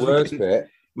 Which is the worst bit.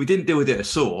 We didn't deal with it at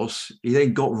source. He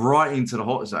then got right into the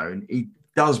hot zone. He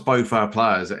does both our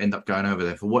players that end up going over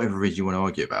there for whatever reason you want to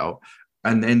argue about,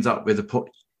 and ends up with a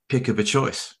pick of a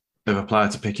choice of a player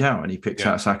to pick out, and he picks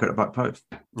out Saka at the back post.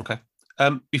 Okay.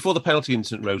 Before the penalty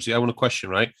incident, Rosie, I want to question,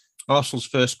 right? Arsenal's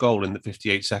first goal in the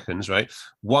 58 seconds, right?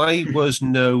 Why was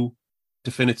no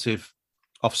definitive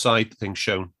offside thing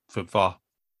shown for VAR?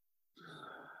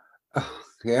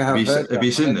 Yeah, have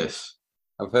you seen this?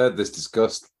 I've heard this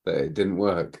discussed that it didn't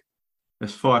work.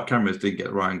 There's 5 cameras didn't get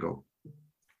the right angle.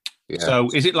 Yeah. So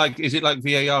is it like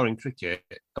VAR in cricket,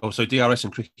 also DRS in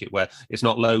cricket, where it's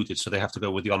not loaded, so they have to go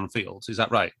with the on-field? Is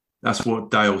that right? That's what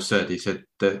Dale said. He said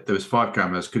that there was 5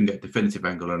 cameras, couldn't get a definitive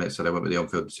angle on it, so they went with the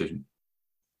on-field decision.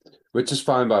 Which is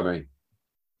fine by me.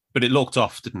 But it looked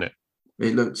off, didn't it?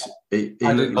 It looked.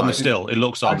 On the still, it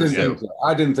looks off.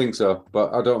 I didn't think so,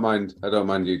 but I don't mind. I don't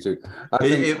mind you two.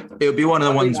 It would be one of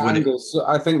the ones when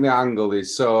I think the angle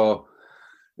is so.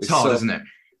 It's hard, isn't it?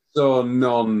 So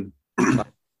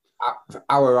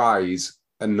our eyes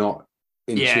are not.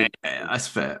 Yeah, that's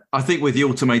fair. I think with the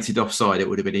automated offside, it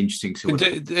would have been interesting to.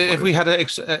 If we had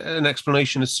an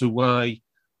explanation as to why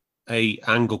a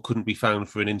angle couldn't be found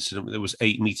for an incident that was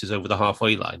 8 meters over the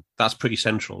halfway line, that's pretty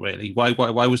central, really. Why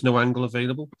was no angle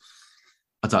available?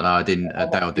 I don't know. I didn't.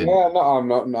 Dale didn't. Yeah, I'm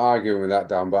not arguing with that,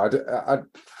 Dan.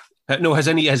 But no. Has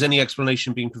any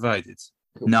explanation been provided?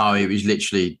 No, it was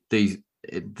literally these.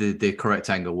 the correct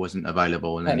angle wasn't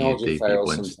available, and then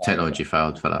technology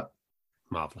failed for that.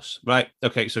 Marvelous. Right.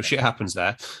 Okay. So shit happens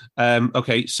there.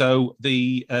 Okay. So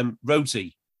the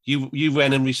Rhodesy, you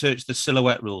went and researched the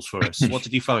silhouette rules for us. What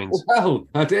did you find? Well,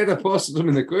 I did. I posted them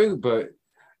in the group, but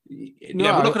we're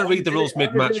not going to read the rules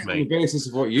mid-match, mate. On the basis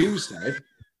of what you said,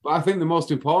 but I think the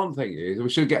most important thing is we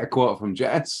should get a quote from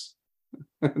Jess.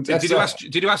 Did you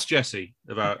ask Jesse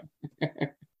about?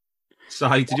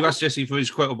 Sorry, did you ask Jesse for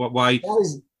his quote about why?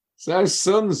 So his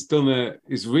son's done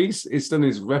he's done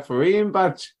his refereeing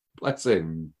badge. Bless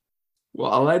him.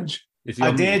 What a ledge.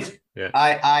 I did. Yeah.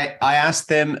 I asked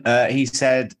him. He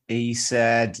said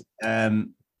that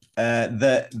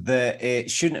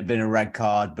it shouldn't have been a red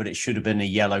card, but it should have been a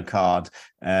yellow card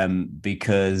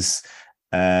because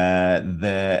he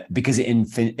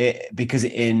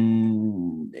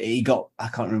got, I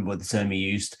can't remember what the term he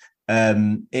used.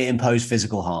 It imposed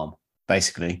physical harm.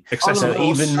 Basically, so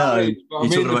even though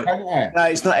no,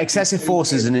 it's not excessive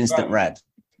force is an instant red.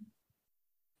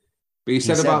 But he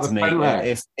said about the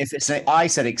penalty. If it's I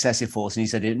said excessive force, and he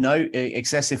said no,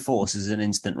 excessive force is an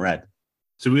instant red.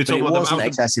 So we were talking about wasn't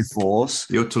excessive force.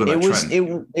 You're talking about Trent.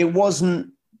 It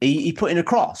wasn't. He put in a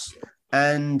cross,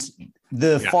 and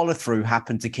the follow through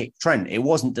happened to kick Trent. It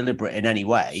wasn't deliberate in any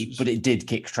way, but it did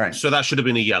kick Trent. So that should have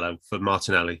been a yellow for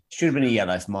Martinelli. Should have been a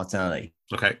yellow for Martinelli.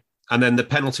 Okay. And then the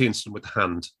penalty incident with the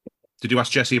hand. Did you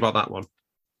ask Jesse about that one?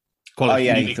 He thought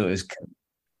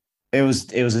it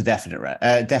was a definite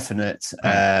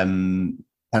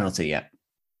penalty.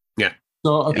 Yeah.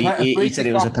 So he said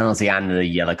it was a penalty and a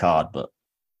yellow card, but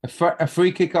a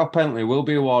free kick off penalty will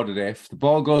be awarded if the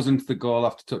ball goes into the goal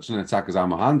after touching an attacker's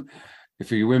arm or hand.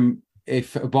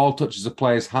 If a ball touches a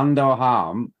player's hand or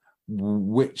arm,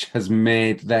 which has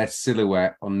made their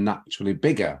silhouette unnaturally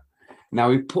bigger. Now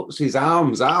he puts his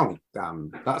arms out,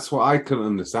 Dan. That's what I couldn't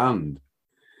understand.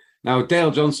 Now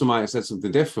Dale Johnson might have said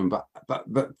something different, but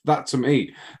that to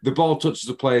me, the ball touches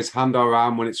the player's hand or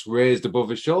arm when it's raised above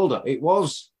his shoulder. It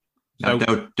was. No,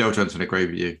 Dale Johnson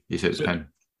agreed with you. He said it's pen.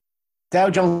 Dale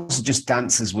Johnson just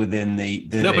dances within the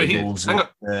rules.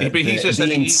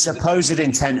 The supposed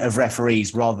intent of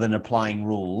referees rather than applying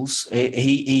rules.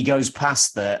 He goes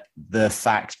past the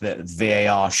fact that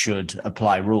VAR should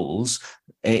apply rules.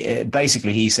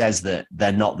 Basically, he says that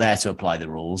they're not there to apply the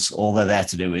rules. All they're there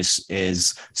to do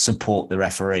is support the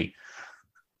referee.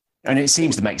 And it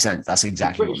seems to make sense. That's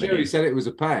exactly what he said. It was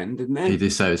a pen, didn't he? He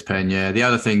did say it was pen, yeah. The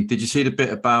other thing, did you see the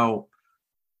bit about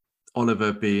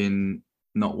Oliver being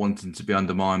not wanting to be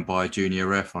undermined by a junior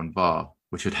ref on VAR,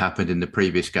 which had happened in the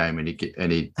previous game, and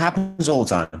he happens all the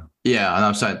time. Yeah, and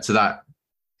I'm saying to that,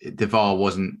 the VAR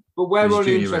wasn't. But we're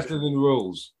only interested in the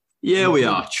rules. Yeah, we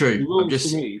are. True. The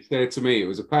rules to me, it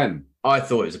was a pen. I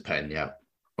thought it was a pen. Yeah,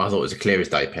 I thought it was a clear as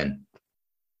day pen.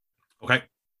 Okay.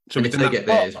 So if they get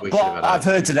theirs, we should have had I've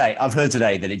heard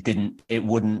today that it didn't. It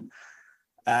wouldn't.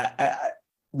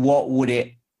 What would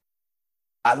it?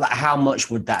 How much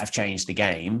would that have changed the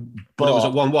game? But it was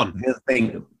at 1-1. The other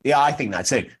thing, I think that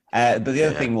too. But the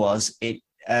other thing was it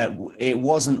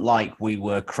wasn't like we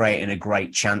were creating a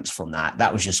great chance from that.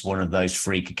 That was just one of those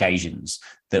freak occasions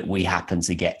that we happened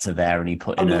to get to there, and he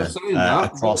put in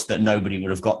a cross that nobody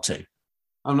would have got to.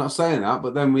 I'm not saying that,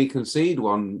 but then we concede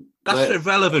one. That's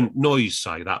irrelevant noise,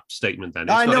 say that statement. Then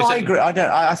I agree.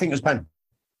 I think it was pen.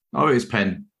 Oh, it was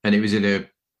pen, and it was in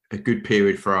a good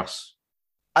period for us.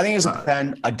 I think it was a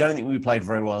pen. I don't think we played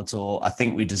very well at all. I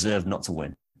think we deserved not to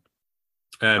win.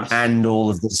 And all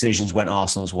of the decisions went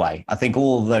Arsenal's way. I think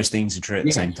all of those things are true at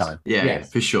the same time. Yeah,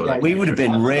 for sure. We would have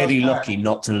been really lucky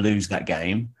not to lose that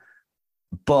game,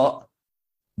 but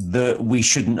we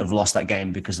shouldn't have lost that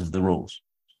game because of the rules.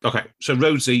 Okay, so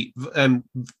Rhodesy,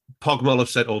 Pogmol have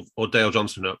said, or Dale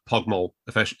Johnson, Pogmol,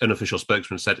 an official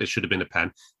spokesman, said it should have been a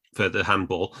pen for the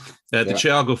handball. The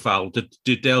Thiago foul,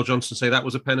 did Dale Johnson say that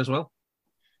was a pen as well?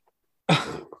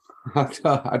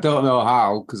 I don't know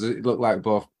how, because it looked like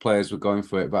both players were going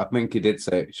for it, but I think he did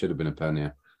say it should have been a pen,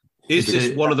 yeah. Is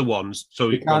this one of the ones?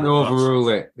 So they can't overrule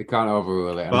it. They can't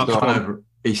overrule it. Well,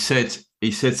 he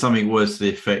said something worse to the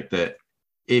effect that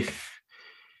if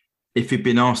he'd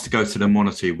been asked to go to the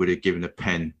monitor, he would have given a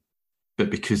pen, but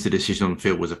because the decision on the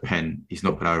field was a pen, he's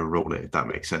not going to overrule it, if that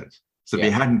makes sense. So if he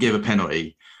hadn't given a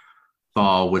penalty,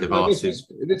 VAR would have asked him.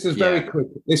 This was very quick.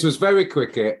 This was very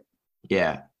quick.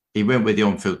 Yeah. He went with the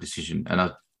on-field decision,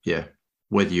 and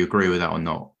whether you agree with that or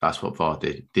not, that's what VAR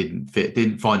did.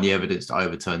 Didn't find the evidence to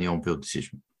overturn the on-field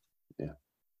decision.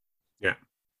 Yeah,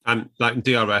 and like in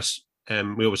DRS,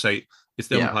 we always say it's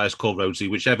the umpire's call, Rhodesy.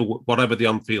 Whatever the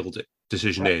on-field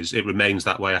decision is, it remains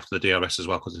that way after the DRS as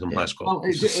well because it's umpire's call.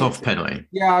 It's a soft penalty.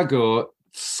 Thiago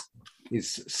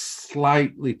is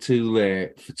slightly too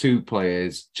late for two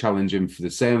players challenging for the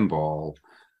same ball,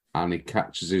 and he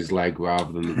catches his leg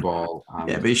rather than the ball. And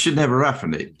Yeah, but it should never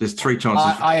happen. There's 3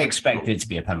 chances. I expect it to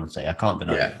be a penalty. I can't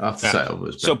deny it. Yeah, I have to say it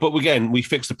was. So, but again, we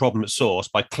fixed the problem at source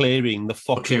by clearing the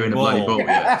fucking clearing the ball. bloody ball.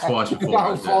 Yeah, twice before.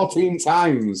 about 14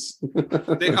 times.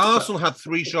 Arsenal had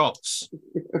 3 shots.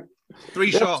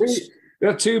 3 shots. There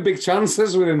are 2 big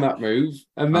chances within that move,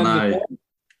 and then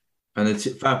and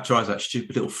Fab tries that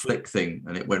stupid little flick thing,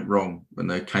 and it went wrong when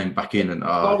they came back in. And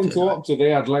according to Opta,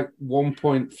 they had like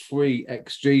 1.3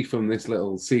 xG from this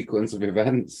little sequence of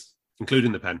events,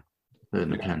 including the pen.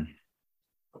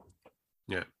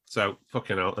 Yeah. So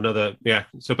fucking hell, another. Yeah.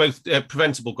 So both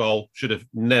preventable goal should have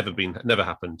never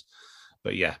happened,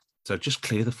 but yeah. So just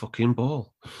clear the fucking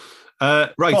ball.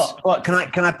 Right. But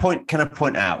can I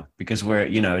point out, because we're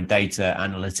a data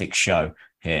analytics show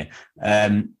here,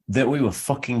 that we were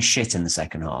fucking shit in the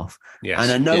second half. Yes.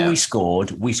 And I know we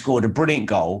scored a brilliant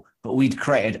goal, but we'd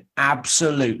created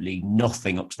absolutely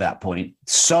nothing up to that point.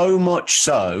 So much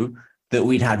so that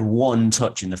we'd had 1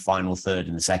 touch in the final third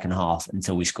in the second half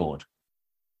until we scored.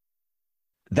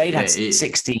 They'd had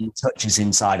 16 touches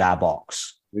inside our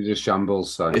box. It's a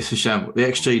shambles. So. It's a shambles. The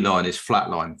XG line is flat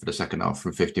line for the second half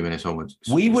from 50 minutes onwards.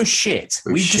 We were shit.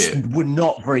 We just were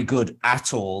not very good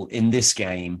at all in this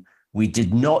game. We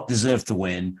did not deserve to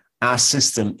win. Our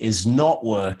system is not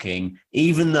working,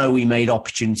 even though we made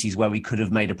opportunities where we could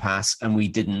have made a pass and we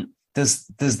didn't. Does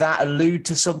that allude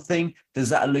to something? Does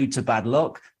that allude to bad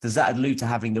luck? Does that allude to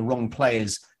having the wrong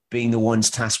players being the ones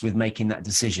tasked with making that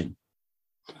decision?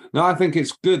 No, I think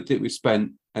it's good that we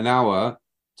spent an hour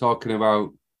talking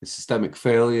about the systemic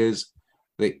failures,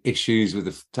 the issues with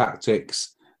the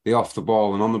tactics, the off the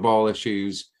ball and on the ball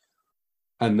issues.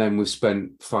 And then we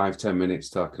spent 5-10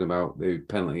 minutes talking about the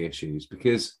penalty issues,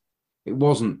 because it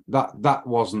wasn't that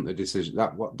wasn't the decision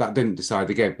that didn't decide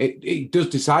the game. It does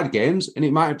decide games, and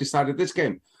it might have decided this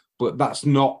game, but that's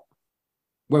not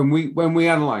when we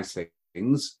analyze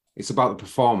things. It's about the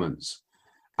performance,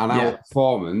 and our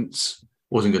performance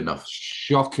wasn't good enough.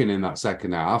 Shocking in that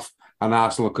second half, and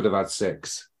Arsenal could have had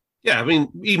 6. Yeah, I mean,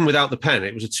 even without the pen,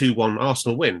 it was a 2-1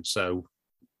 Arsenal win. So,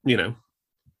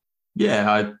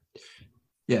 Yeah,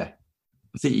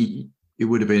 I think it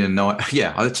would have been a nice.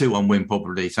 Yeah, a 2-1 win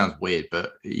probably sounds weird,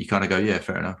 but you kind of go, yeah,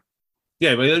 fair enough.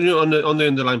 Yeah, but on the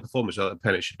underlying performance, the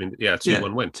pen, it should have been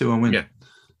 2-1 win. 2-1 win. Yeah,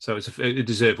 so it's a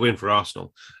deserved win for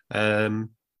Arsenal.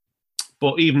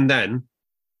 But even then,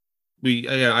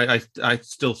 I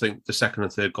still think the second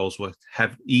and third goals were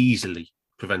easily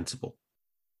preventable.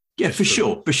 Yeah, for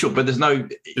sure. But there's no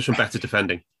just from better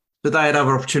defending. But they had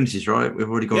other opportunities, right? We've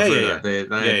already gone through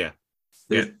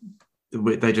that.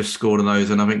 They just scored on those,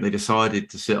 and I think they decided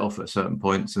to sit off at certain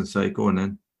points and say, "Go on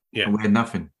then." Yeah, and we had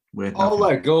nothing. All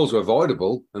their goals were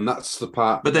avoidable, and that's the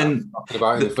part. But then talking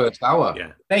about in the first hour,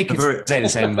 they could say the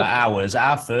same about ours.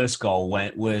 Our first goal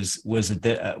was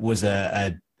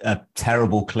a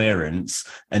terrible clearance,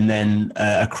 and then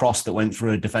a cross that went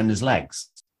through a defender's legs.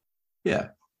 Yeah,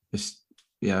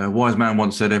 a wise man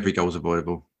once said every goal is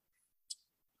avoidable.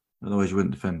 Otherwise, you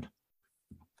wouldn't defend.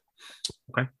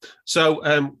 Okay, so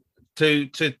to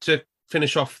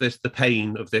finish off the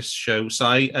pain of this show,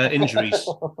 injuries.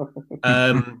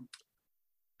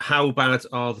 How bad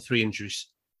are the 3 injuries?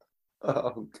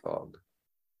 Oh God.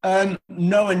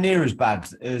 Nowhere near as bad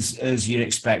as you'd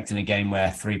expect in a game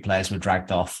where 3 players were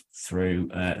dragged off through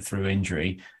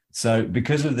injury. So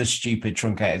because of the stupid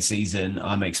truncated season,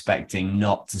 I'm expecting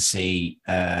not to see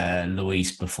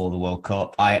Luis before the World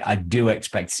Cup. I do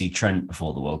expect to see Trent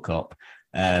before the World Cup,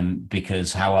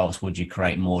 because how else would you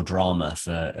create more drama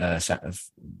for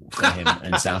him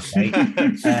and Southgate?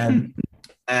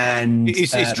 And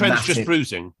is Trent just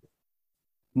bruising?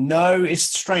 No, it's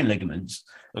strained ligaments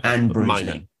and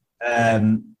bruising.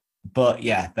 But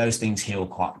yeah, those things heal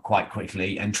quite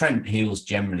quickly, and Trent heals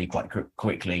generally quite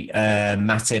quickly.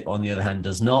 Matip, on the other hand,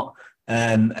 does not,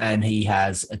 and he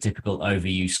has a typical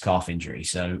overuse calf injury.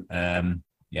 So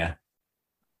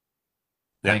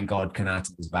thank God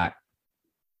Konate is back.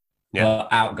 Yeah, well,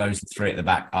 out goes the 3 at the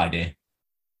back idea.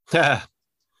 Yeah.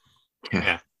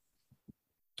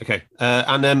 Okay,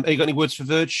 and have you got any words for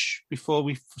Verge before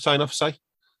we sign off?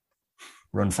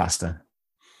 Run faster,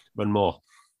 run more.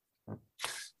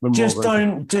 I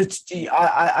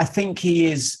think he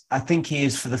is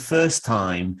for the first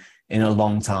time in a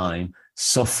long time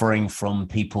suffering from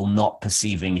people not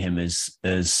perceiving him as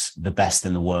the best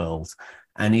in the world,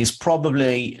 and he's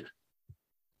probably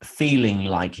feeling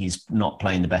like he's not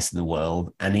playing the best in the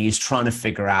world, and he's trying to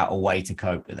figure out a way to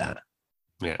cope with that.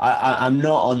 Yeah, I'm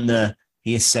not on the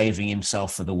he is saving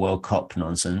himself for the World Cup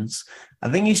nonsense. I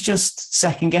think he's just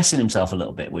second guessing himself a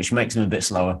little bit, which makes him a bit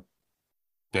slower.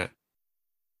 Yeah.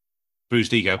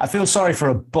 Bruised ego. I feel sorry for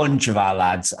a bunch of our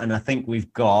lads, and I think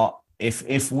we've got,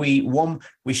 if we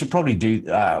should probably do,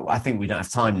 I think we don't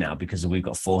have time now because we've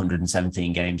got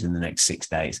 417 games in the next 6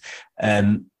 days.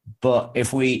 But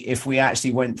if we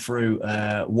actually went through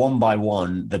one by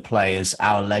one the players,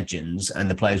 our legends, and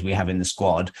the players we have in the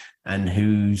squad, and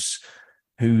who's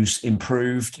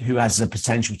improved, who has the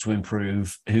potential to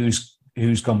improve, who's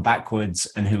gone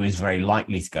backwards, and who is very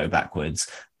likely to go backwards,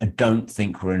 I don't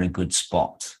think we're in a good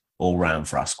spot all round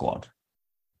for our squad.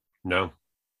 No.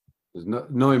 There's no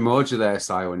emoji there,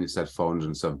 Si, when you said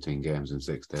 417 games in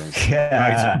 6 days.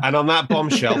 Yeah. Right. And on that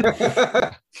bombshell,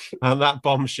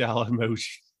 emoji.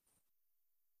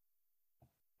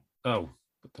 Oh,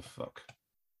 what the fuck?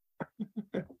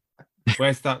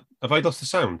 Where's that? Have I lost the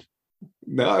sound?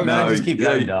 No, Just keep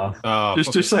going, Dar. Oh,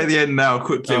 Just say the end now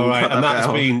quickly. all We'll right, cut and that that's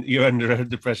out. been your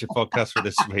Under Pressure podcast for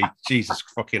this week. Jesus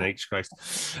fucking H Christ.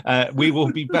 We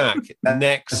will be back That's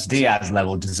next Diaz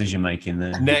level decision making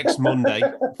there. next Monday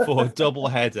for a double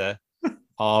header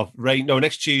of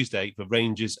next Tuesday for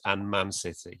Rangers and Man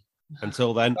City.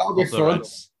 Until then, That'll be up the fun.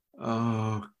 Reds.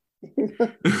 Oh.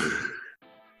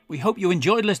 We hope you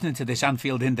enjoyed listening to this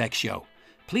Anfield Index show.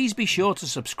 Please be sure to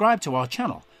subscribe to our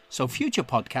channel so future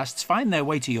podcasts find their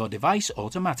way to your device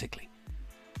automatically.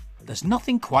 There's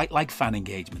nothing quite like fan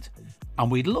engagement, and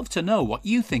we'd love to know what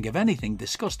you think of anything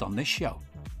discussed on this show.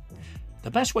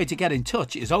 The best way to get in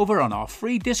touch is over on our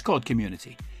free Discord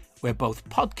community, where both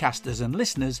podcasters and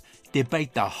listeners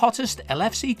debate the hottest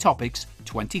LFC topics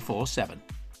 24/7.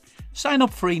 Sign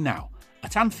up free now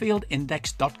at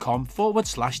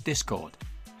AnfieldIndex.com/Discord.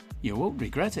 You won't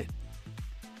regret it.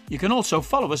 You can also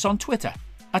follow us on Twitter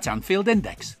at Anfield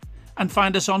Index and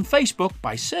find us on Facebook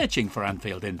by searching for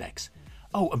Anfield Index.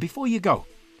 Oh, and before you go,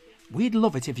 we'd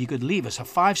love it if you could leave us a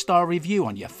 5-star review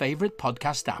on your favourite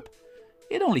podcast app.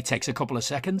 It only takes a couple of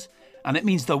seconds, and it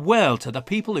means the world to the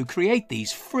people who create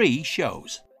these free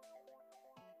shows.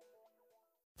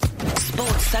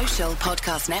 Sports Social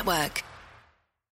Podcast Network.